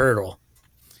leap the hurdle.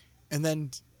 And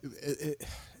then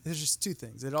there's just two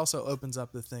things. It also opens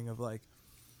up the thing of like,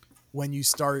 when you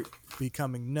start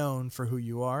becoming known for who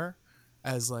you are,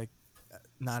 as like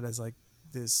not as like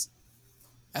this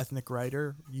ethnic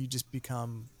writer, you just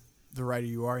become the writer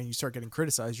you are, and you start getting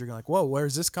criticized. You're like, whoa,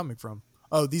 where's this coming from?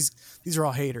 Oh, these are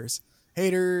all haters.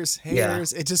 Yeah.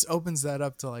 It just opens that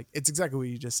up to like, it's exactly what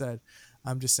you just said.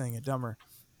 I'm just saying it dumber,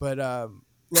 but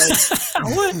like,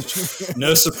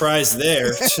 no surprise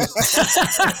there.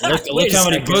 look how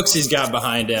many books he's got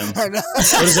behind him. What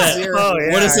is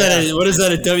that? What is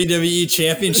that? A WWE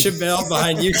championship belt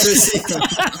behind you, Chrissy?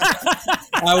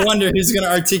 I wonder who's going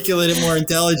to articulate it more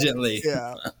intelligently.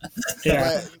 Yeah.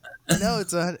 But, no,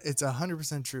 it's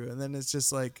 100% true. And then it's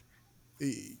just like,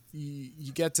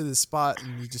 you get to the spot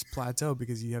and you just plateau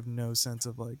because you have no sense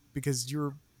of like, because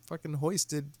you're fucking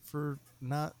hoisted for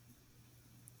not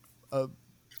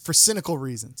for cynical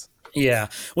reasons. Yeah,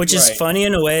 which is funny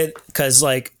in a way, because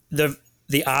like the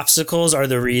obstacles are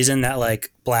the reason that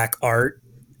like black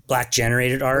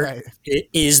generated art it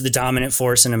is the dominant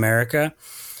force in America.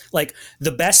 Like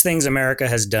the best things America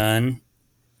has done,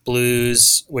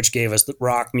 blues, which gave us the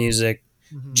rock music,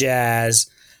 jazz,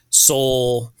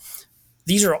 soul,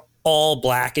 these are all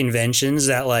black inventions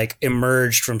that like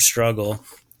emerged from struggle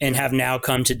and have now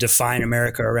come to define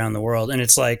America around the world. And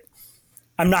it's like,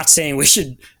 I'm not saying we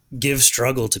should give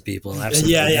struggle to people.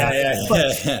 Absolutely.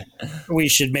 Yeah. We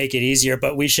should make it easier,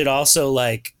 but we should also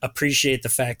like appreciate the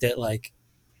fact that like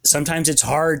sometimes it's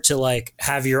hard to like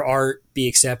have your art be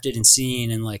accepted and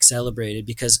seen and like celebrated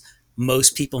because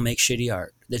most people make shitty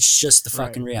art. That's just the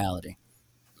fucking reality.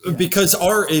 Because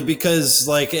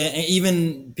like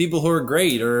even people who are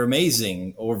great or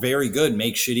amazing or very good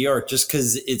make shitty art just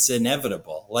because it's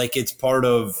inevitable. Like it's part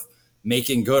of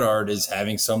making good art is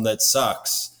having some that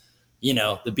sucks.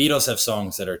 The Beatles have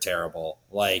songs that are terrible.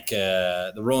 Like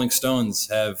the Rolling Stones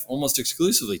have almost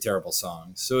exclusively terrible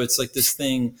songs. So it's like this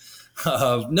thing.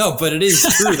 No, but it is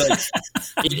true. Like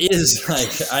it is like,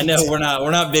 I know we're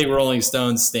not big Rolling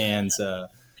Stones stans.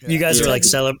 You guys were like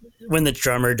when the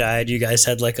drummer died. You guys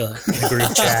had like a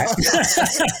group chat.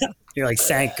 You're like,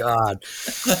 thank God.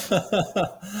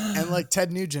 And like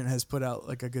Ted Nugent has put out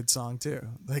like a good song too.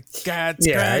 Like God's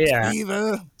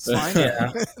Eva. It's fine.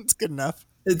 It's good enough.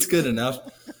 It's good enough.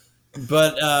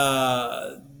 But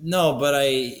no, but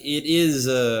it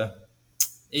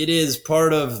is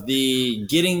part of the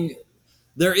getting.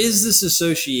 There is this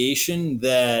association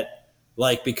that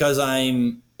like because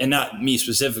I'm. And not me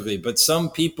specifically, but some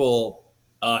people,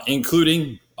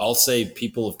 including, I'll say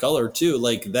people of color too,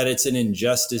 like that it's an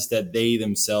injustice that they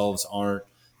themselves aren't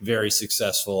very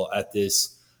successful at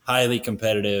this highly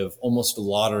competitive, almost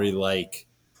lottery-like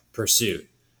pursuit,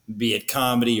 be it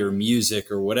comedy or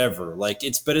music or whatever. Like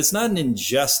but it's not an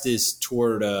injustice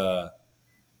toward,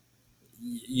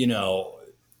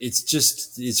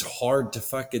 it's hard to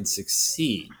fucking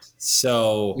succeed.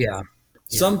 So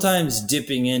sometimes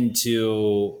dipping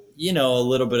into, a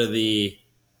little bit of the,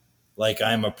 like,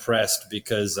 I'm oppressed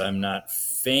because I'm not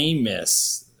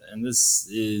famous. And this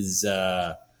is,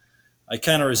 I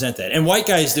kind of resent that. And white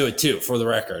guys do it too, for the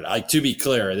record. To be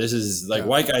clear, this is like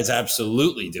white guys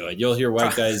absolutely do it. You'll hear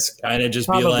white guys kind of just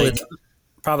be like,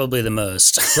 probably the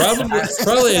most.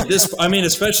 probably at this. I mean,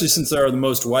 especially since there are the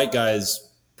most white guys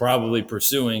probably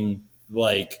pursuing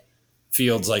like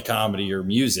fields like comedy or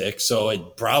music. So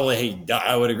it probably,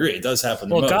 I would agree, it does happen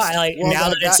the most. God, now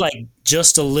that it's like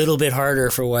just a little bit harder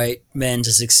for white men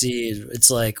to succeed, it's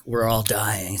like we're all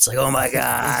dying. It's like, oh my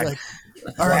God. Like,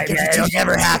 all right, white men, it'll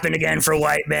never happen again for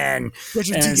white men. Get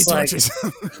your and tiki torches.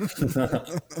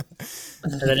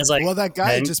 And then it's like, well, that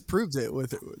guy just proved it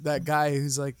with that guy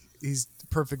who's like, he's the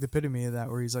perfect epitome of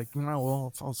that, where he's like,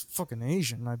 well, if I was fucking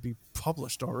Asian, I'd be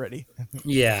published already.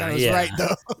 Yeah, was right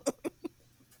though.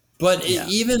 But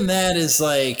even that is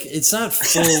like, it's not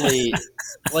fully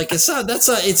like, it's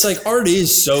like art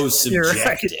is so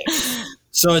subjective. Right.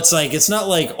 So it's like, it's not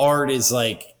like art is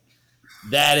like,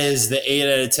 that is the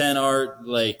 8 out of 10 art.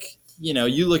 Like,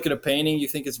 you look at a painting, you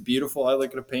think it's beautiful. I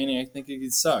look at a painting, I think it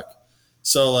could suck.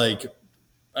 So like,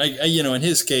 I in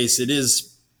his case, it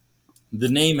is, the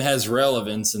name has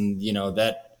relevance, and those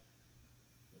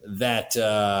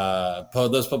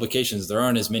publications, there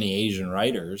aren't as many Asian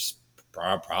writers,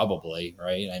 probably,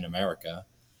 right, in America.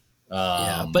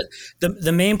 But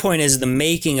the main point is the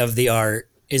making of the art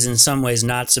is in some ways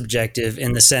not subjective,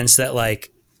 in the sense that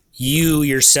like you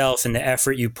yourself and the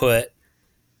effort you put,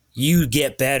 you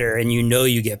get better, and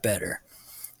you get better.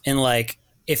 And like,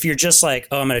 if you're just like,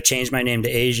 oh, I'm going to change my name to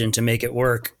Asian to make it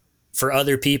work for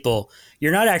other people,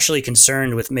 you're not actually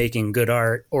concerned with making good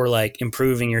art or like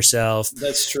improving yourself.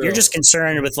 That's true. You're just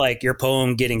concerned with like your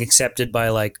poem getting accepted by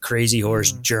like Crazy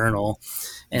Horse Journal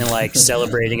and like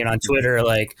celebrating it on Twitter.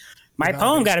 Like, my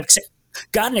poem got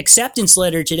an acceptance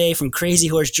letter today from Crazy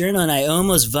Horse Journal, and I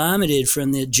almost vomited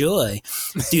from the joy.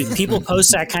 Dude, people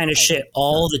post that kind of shit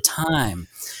all the time.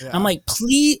 Yeah. I'm like,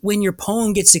 please, when your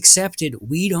poem gets accepted,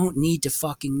 we don't need to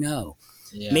fucking know.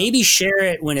 Yeah. Maybe share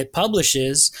it when it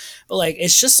publishes, but like,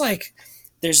 it's just like,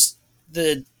 there's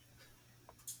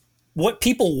what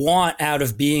people want out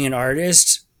of being an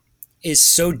artist is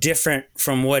so different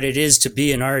from what it is to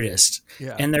be an artist.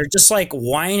 Yeah. And they're just like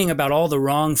whining about all the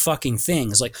wrong fucking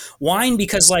things. Like, whine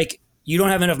because like you don't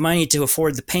have enough money to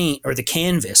afford the paint or the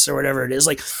canvas or whatever it is.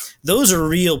 Like, those are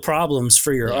real problems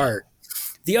for your art.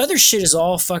 The other shit is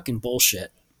all fucking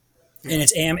bullshit. Yeah.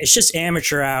 And it's just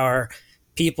amateur hour,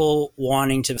 people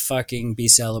wanting to fucking be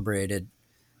celebrated.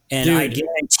 And dude, I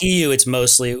guarantee you it's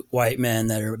mostly white men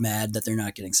that are mad that they're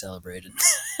not getting celebrated.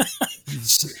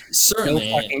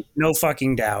 Certainly. No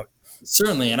fucking doubt.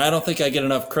 Certainly. And I don't think I get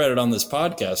enough credit on this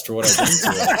podcast for what I bring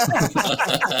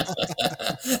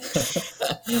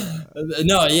to it.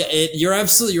 No, you're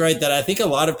absolutely right that I think a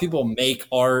lot of people make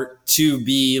art to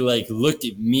be like, look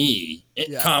at me.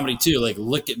 Comedy too, like,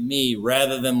 look at me,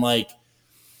 rather than like,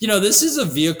 this is a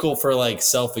vehicle for like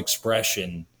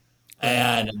self-expression.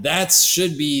 And that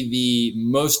should be the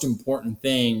most important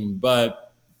thing.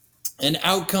 And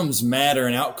outcomes matter,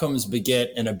 and outcomes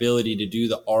beget an ability to do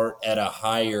the art at a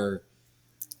higher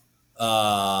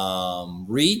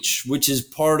reach, which is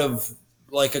part of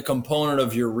like a component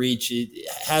of your reach. It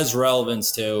has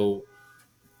relevance to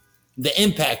the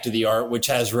impact of the art, which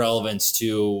has relevance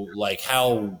to like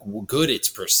how good it's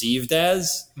perceived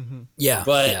as. Mm-hmm. Yeah.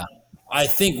 But I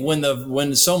think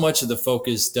when so much of the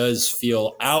focus does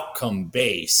feel outcome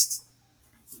based,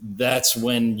 that's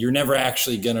when you're never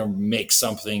actually going to make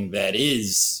something that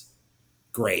is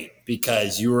great,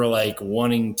 because you were like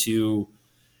wanting to.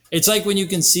 It's like when you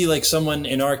can see like someone,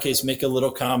 in our case, make a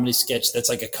little comedy sketch that's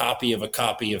like a copy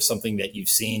of something that you've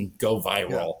seen go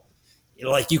viral. Yeah.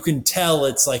 Like, you can tell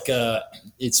it's like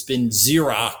it's been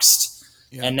Xeroxed,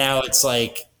 and now it's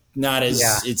like not as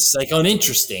it's like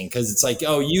uninteresting, because it's like,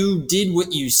 oh, you did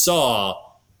what you saw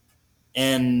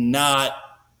and not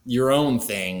your own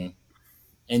thing.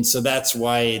 And so that's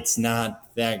why it's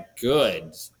not that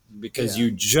good, because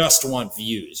you just want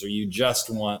views, or you just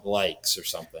want likes or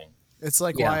something. It's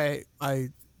like why I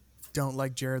don't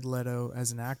like Jared Leto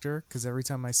as an actor, because every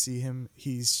time I see him,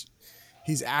 he's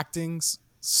acting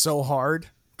so hard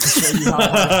to show you how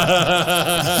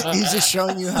hard. He's just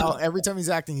showing you how every time he's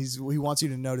acting, he wants you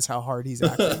to notice how hard he's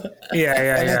acting.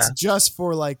 And it's just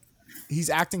for like, he's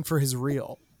acting for his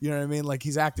reel. You know what I mean? Like,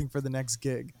 he's acting for the next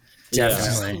gig.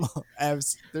 Definitely.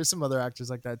 There's some other actors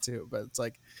like that too, but it's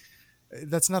like,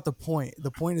 that's not the point.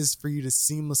 The point is for you to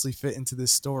seamlessly fit into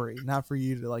this story, not for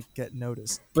you to like get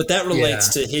noticed. But that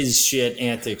relates to his shit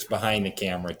antics behind the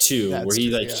camera too, where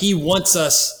he wants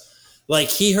us, like,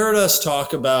 he heard us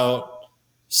talk about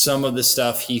some of the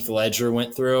stuff Heath Ledger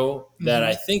went through that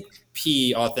I think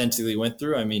P authentically went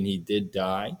through. I mean, he did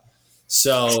die.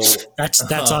 So That's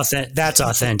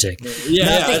authentic.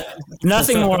 Yeah,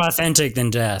 Nothing more authentic than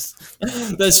death.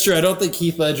 That's true. I don't think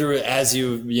Heath Ledger, as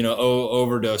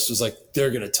overdosed, was like, they're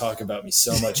going to talk about me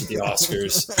so much at the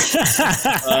Oscars.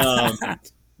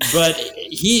 But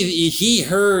he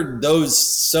heard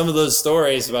some of those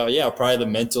stories about, probably the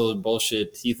mental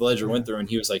bullshit Heath Ledger went through, and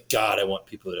he was like, God, I want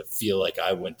people to feel like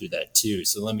I went through that too.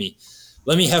 So let me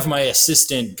have my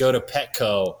assistant go to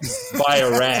Petco, buy a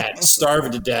rat, starve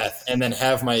it to death, and then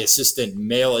have my assistant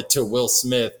mail it to Will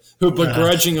Smith, who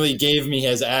begrudgingly gave me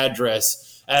his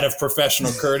address out of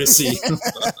professional courtesy.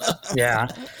 Yeah,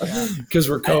 because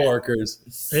we're coworkers.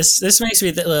 This makes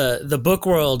me the book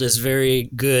world is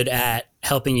very good at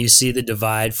helping you see the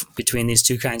divide between these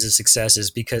two kinds of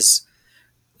successes, because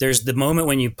there's the moment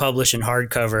when you publish in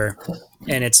hardcover,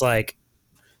 and it's like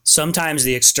sometimes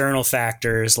the external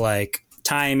factors like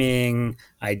timing,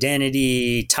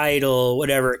 identity, title,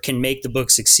 whatever, can make the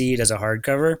book succeed as a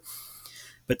hardcover.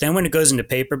 But then when it goes into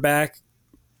paperback,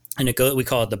 and we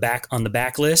call it the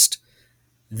back list,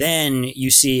 then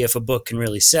you see if a book can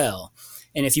really sell.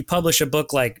 And if you publish a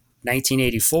book like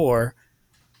 1984,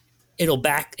 it'll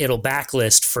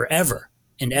backlist forever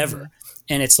and ever.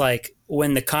 And it's like,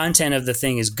 when the content of the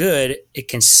thing is good, it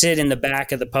can sit in the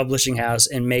back of the publishing house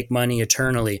and make money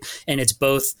eternally. And it's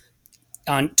both,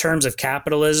 on terms of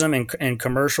capitalism and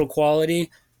commercial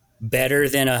quality, better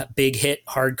than a big hit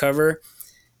hardcover.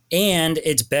 And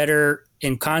it's better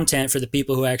in content for the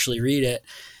people who actually read it.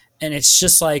 And it's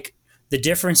just like the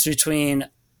difference between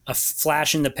a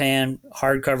flash in the pan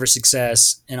hardcover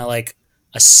success and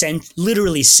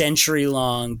literally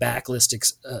century-long backlist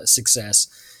success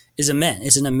is immense.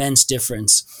 It's an immense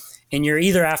difference. And you're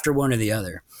either after one or the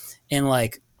other. And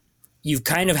like, you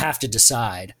kind of have to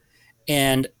decide.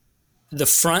 And the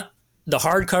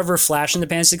hardcover flash in the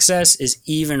pan success is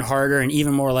even harder and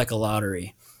even more like a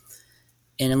lottery.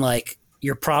 And like,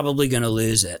 you're probably going to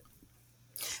lose it.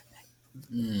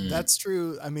 That's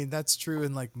true. I mean, that's true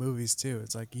in like movies too.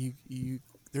 It's like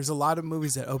there's a lot of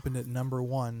movies that opened at number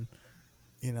one,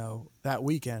 that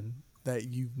weekend that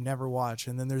you never watch.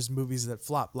 And then there's movies that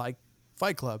flop, like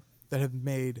Fight Club, that have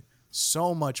made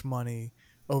so much money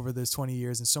over those 20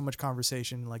 years and so much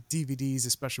conversation, like DVDs,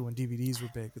 especially when DVDs were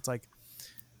big. It's like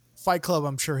Fight Club,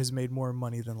 I'm sure, has made more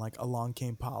money than like Along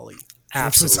Came Polly.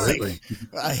 Absolutely.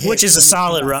 Which is a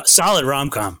solid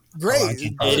rom-com.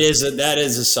 Great. That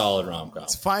is a solid rom-com.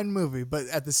 It's a fine movie, but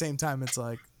at the same time, it's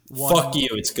like, fuck you,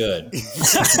 it's good.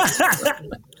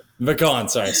 But go on,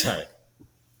 sorry.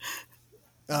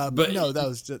 But no, that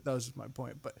was just my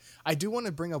point. But I do want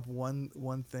to bring up one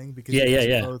thing,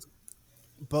 because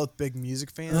both big music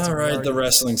fans. All right, the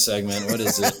wrestling segment. What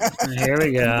is it? Here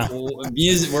we go.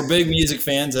 Music. We're big music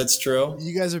fans. That's true.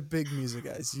 You guys are big music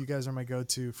guys. You guys are my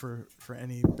go-to for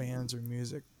any bands or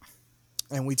music.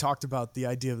 And we talked about the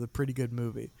idea of the Pretty Good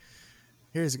movie.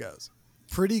 Here's it goes.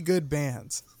 Pretty Good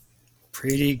Bands.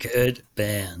 Pretty Good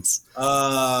Bands.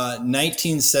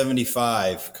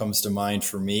 1975 comes to mind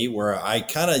for me, where I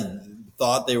kind of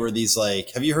thought they were these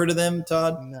like. Have you heard of them,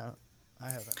 Todd? No,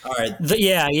 I haven't. All right.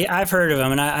 Yeah, I've heard of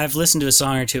them, and I've listened to a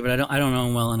song or two, but I don't know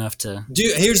them well enough to.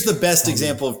 Here's the best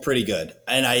example of Pretty Good,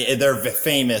 and they're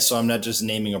famous, so I'm not just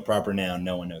naming a proper noun.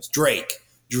 No one knows. Drake.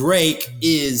 Drake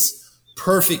is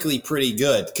perfectly pretty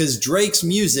good, because Drake's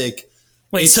music.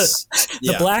 Wait, so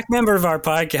the black member of our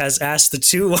podcast asked the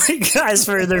two white guys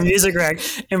for their music rack,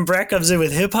 and Brett comes in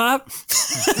with hip hop?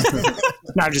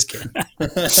 No, I'm just kidding.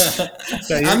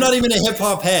 I'm not even a hip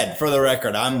hop head, for the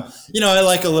record. I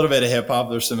like a little bit of hip hop.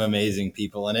 There's some amazing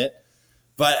people in it.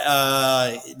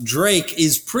 But Drake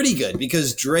is pretty good,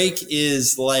 because Drake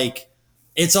is like,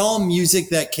 it's all music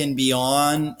that can be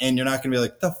on, and you're not going to be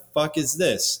like, the fuck is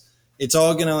this? It's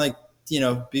all going to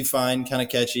be fine, kind of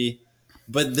catchy.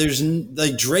 But there's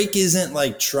like, Drake isn't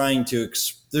like trying to,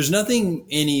 there's nothing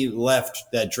any left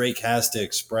that Drake has to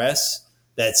express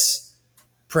that's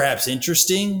perhaps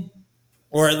interesting,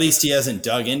 or at least he hasn't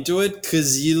dug into it,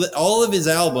 because all of his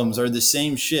albums are the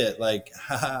same shit. Like,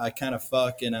 haha, I kind of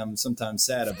fuck, and I'm sometimes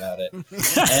sad about it.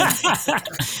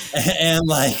 and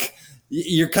like,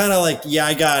 you're kind of like, yeah,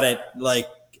 I got it. Like,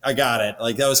 I got it.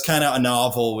 Like, that was kind of a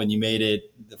novel when you made it,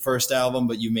 the first album,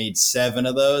 but you made 7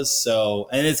 of those. So,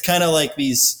 and it's kind of like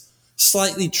these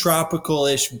slightly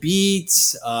tropical-ish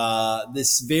beats,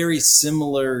 this very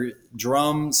similar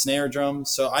snare drum.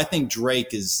 So I think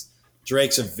Drake's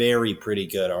a very pretty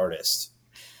good artist.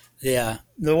 Yeah.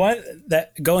 The one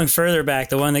that, going further back,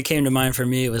 the one that came to mind for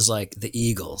me was like the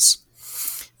Eagles.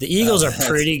 The Eagles are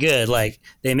pretty good. Like,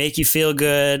 they make you feel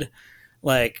good.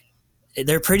 Like,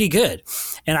 they're pretty good.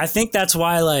 And I think that's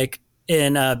why, like,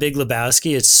 in Big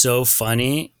Lebowski, it's so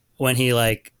funny when he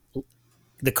like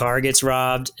the car gets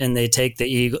robbed and they take the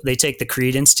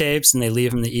Creedence tapes and they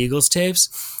leave him the Eagles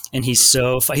tapes. And he's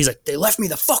like, they left me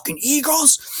the fucking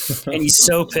Eagles. And he's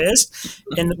so pissed.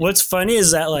 And what's funny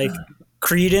is that like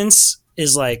Creedence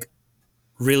is like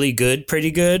really good,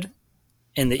 pretty good.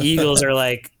 And the Eagles are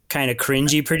like kind of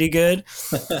cringy, pretty good.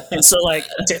 And so like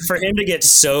for him to get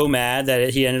so mad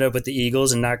that he ended up with the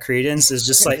Eagles and not Creedence is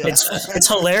just like, it's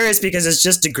hilarious because it's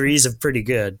just degrees of pretty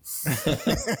good.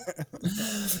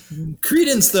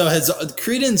 Creedence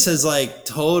has like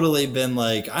totally been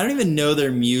like, I don't even know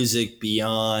their music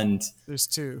beyond There's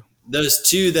those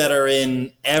two that are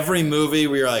in every movie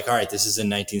where you're like, all right, this is in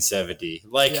 1970.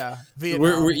 Like,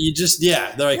 Vietnam.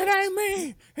 They're like, it ain't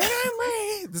me.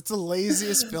 It's the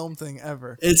laziest film thing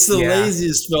ever. It's the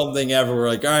laziest film thing ever. We're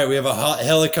like, all right, we have a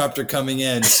helicopter coming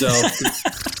in, so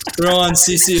throw on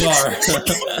CCR.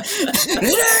 It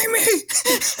ain't me.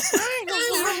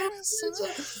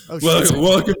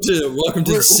 Welcome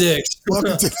to the Six.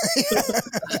 Welcome to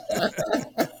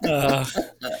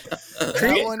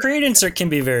Creedence can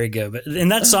be very good,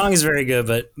 and that song is very good,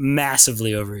 but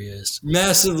massively overused.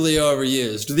 Massively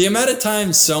overused. The amount of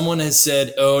times someone has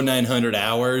said, 900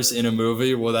 hours in a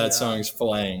movie while that song's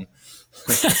playing.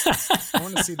 I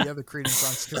want to see the other Creedence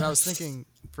songs because I was thinking,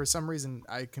 for some reason,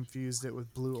 I confused it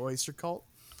with Blue Oyster Cult.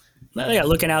 I got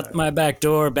Looking Out My Back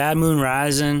Door, Bad Moon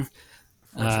Rising.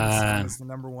 Song is the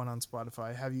number one on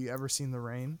Spotify. Have you ever seen The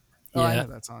Rain? Oh, I know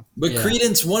that song. But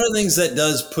Creedence, one of the things that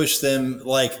does push them,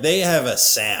 like they have a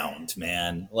sound,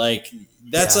 man. Like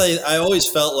that's I always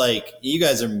felt like you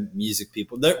guys are music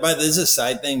people. This is a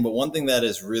side thing, but one thing that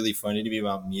is really funny to me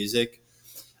about music,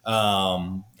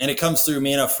 and it comes through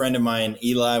me and a friend of mine,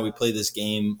 Eli. We play this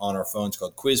game on our phones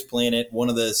called Quiz Planet. One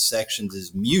of the sections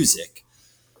is music,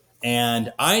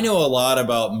 and I know a lot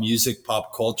about music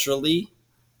pop culturally.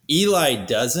 Eli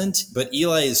doesn't, but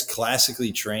Eli is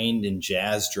classically trained in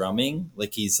jazz drumming.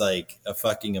 Like he's like a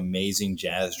fucking amazing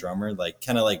jazz drummer, like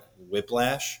kind of like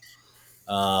Whiplash,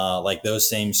 like those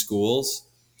same schools.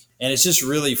 And it's just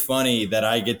really funny that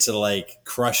I get to like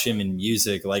crush him in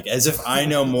music, like as if I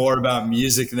know more about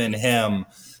music than him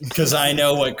because I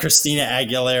know what Christina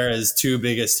Aguilera's two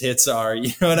biggest hits are.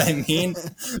 You know what I mean?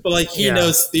 But like he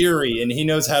knows theory and he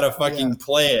knows how to fucking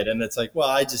play it. And it's like, well,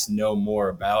 I just know more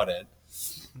about it.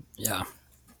 Yeah.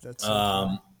 That's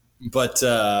but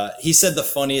he said the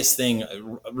funniest thing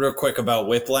real quick about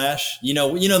Whiplash. You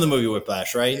know the movie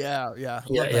Whiplash, right? Yeah. I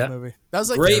love that movie. That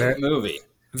was like great movie.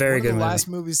 Very good one of the movie. last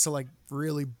movies to like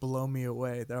really blow me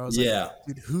away. That I was like,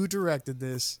 dude, who directed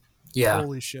this? Yeah.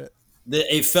 Holy shit.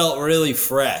 It felt really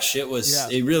fresh. It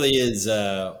was. It really is.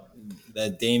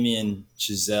 That Damien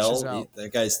Chazelle.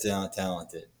 That guy's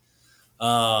talented.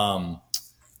 But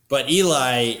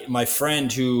Eli, my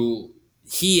friend, who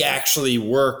he actually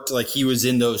worked, like he was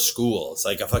in those schools,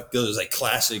 like those like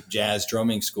classic jazz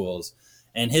drumming schools.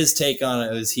 And his take on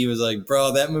it was, he was like,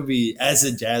 bro, that movie, as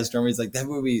a jazz drummer, he's like, that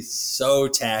movie is so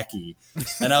tacky.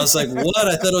 And I was like, what?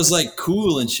 I thought it was like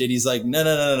cool and shit. He's like,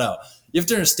 no. You have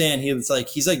to understand, he's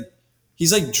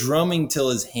like drumming till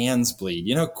his hands bleed.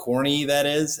 You know how corny that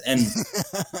is? And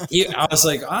I was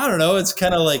like, I don't know. It's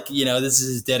kind of like, this is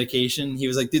his dedication. He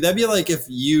was like, dude, that'd be like if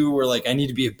you were like, I need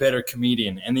to be a better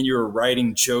comedian. And then you were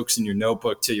writing jokes in your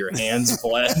notebook till your hands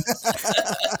bled.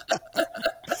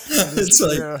 It's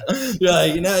like,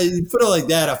 you put it like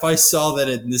that. If I saw that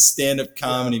in this stand-up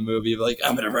comedy movie, like,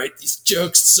 I'm going to write these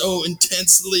jokes so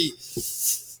intensely.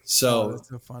 So that's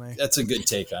so funny. That's a good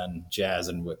take on jazz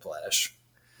and Whiplash.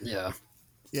 Yeah.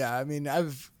 Yeah, I mean, I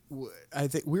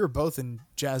think we were both in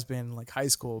jazz band in like high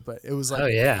school, but it was like, oh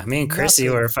yeah, me and Chrissy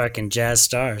were fucking jazz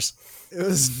stars. It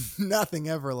was nothing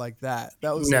ever like that.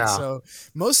 That was like, so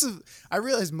I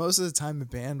realized most of the time in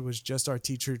band was just our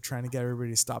teacher trying to get everybody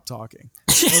to stop talking.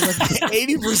 Like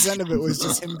 80% of it was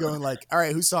just him going like, all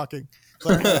right, who's talking?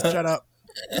 Shut up.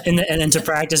 And then to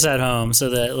practice at home so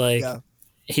that like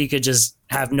he could just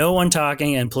have no one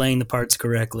talking and playing the parts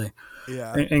correctly.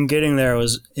 Yeah. And getting there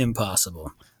was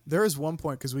impossible. There was one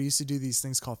point, because we used to do these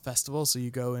things called festivals. So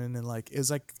you go in and like, it was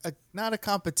like not a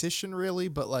competition really,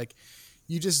 but like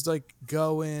you just like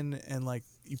go in and like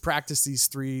you practice these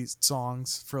 3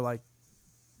 songs for like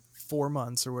 4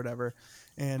 months or whatever.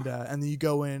 And then you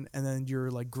go in and then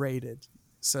you're like graded.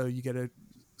 So you get a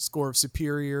score of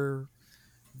superior.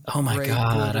 Oh my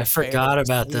God, I forgot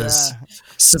about this. Yeah.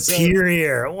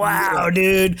 Superior. Wow,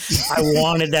 dude. I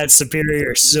wanted that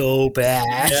Superior so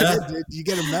bad. Yeah, dude, you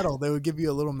get a medal. They would give you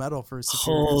a little medal for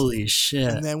Superior. Holy shit.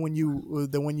 And then when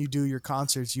you do your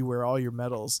concerts, you wear all your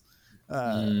medals.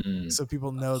 So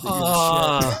people know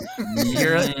that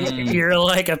you're the shit. You're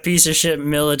like a piece of shit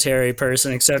military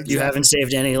person, except you haven't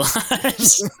saved any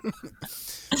lives.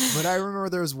 But I remember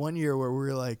there was one year where we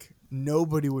were like,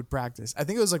 nobody would practice. I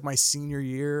think it was like my senior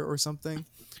year or something,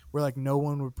 where like no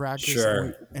one would practice.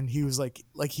 Sure. And he was like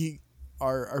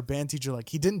our band teacher, like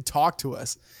he didn't talk to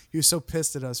us. He was so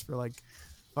pissed at us for like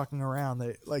fucking around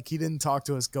that like he didn't talk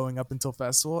to us going up until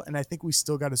festival. And I think we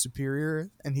still got a superior,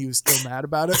 and he was still mad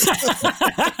about it.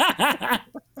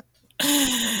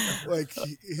 Like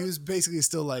he was basically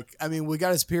still like, I mean, we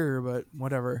got a superior, but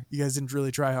whatever. You guys didn't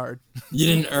really try hard. You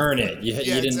didn't earn it. You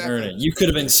didn't exactly. earn it. You could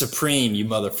have been supreme, you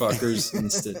motherfuckers.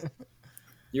 Instead,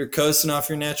 you're coasting off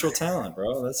your natural talent,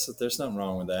 bro. There's nothing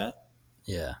wrong with that.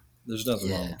 Yeah. There's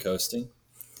nothing wrong with coasting.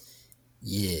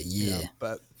 Yeah.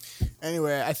 But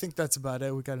anyway, I think that's about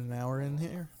it. We got an hour in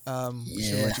here. We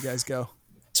should let you guys go.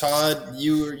 Todd,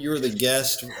 you're the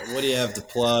guest. What do you have to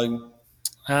plug?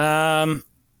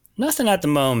 Nothing at the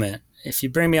moment. If you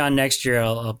bring me on next year,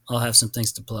 I'll have some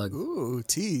things to plug. Ooh,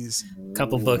 tease.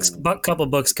 Couple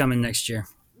books coming next year.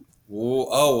 Ooh,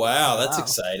 oh wow, that's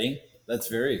exciting. That's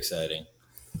very exciting.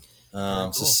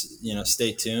 Cool. So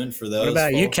stay tuned for those. What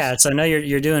about you, folks. Cats? I know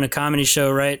you're doing a comedy show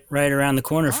right around the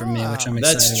corner from me, which I'm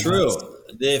excited. That's true. about.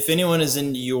 If anyone is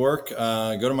in New York,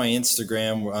 go to my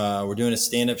Instagram. We're doing a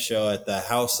stand-up show at the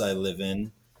house I live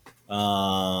in.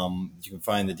 You can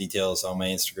find the details on my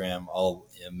Instagram. I'll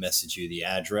message you the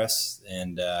address,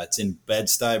 and it's in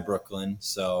Bed-Stuy, Brooklyn.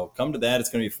 So come to that. It's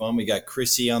going to be fun. We got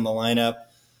Chrissy on the lineup.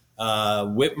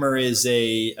 Whitmer is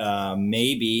a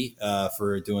maybe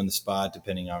for doing the spot,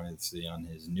 depending obviously on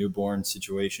his newborn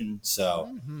situation.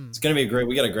 So it's going to be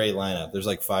we got a great lineup. There's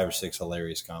like 5 or 6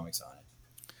 hilarious comics on it.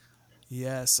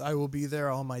 Yes, I will be there.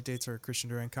 All my dates are at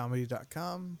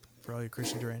ChristianDuranComedy.com for all your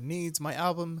Christian Duran needs. My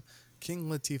album, King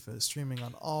Latifah, is streaming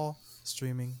on all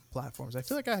streaming platforms. I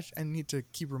feel like I need to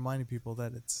keep reminding people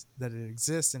that it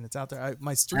exists and it's out there.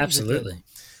 My streams Absolutely.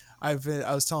 I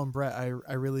was telling Brett,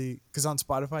 I really, because on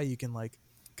Spotify you can like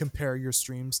compare your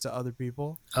streams to other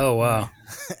people. Oh wow!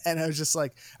 And I was just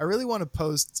like, I really want to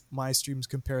post my streams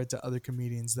compared to other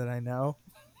comedians that I know.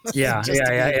 Yeah.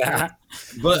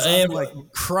 But I'm like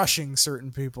crushing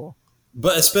certain people.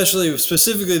 But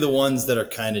specifically the ones that are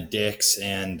kind of dicks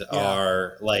and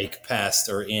are like past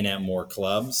or in at more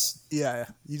clubs. Yeah,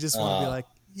 you just want to be like,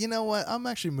 you know what? I'm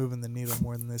actually moving the needle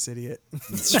more than this idiot.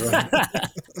 That's right.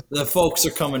 The folks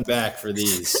are coming back for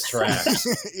these tracks.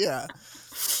 Yeah.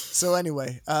 So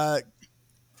anyway,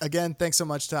 again, thanks so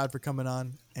much, Todd, for coming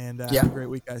on, and have a great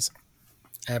week, guys.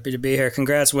 Happy to be here.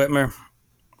 Congrats, Whitmer.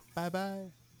 Bye-bye.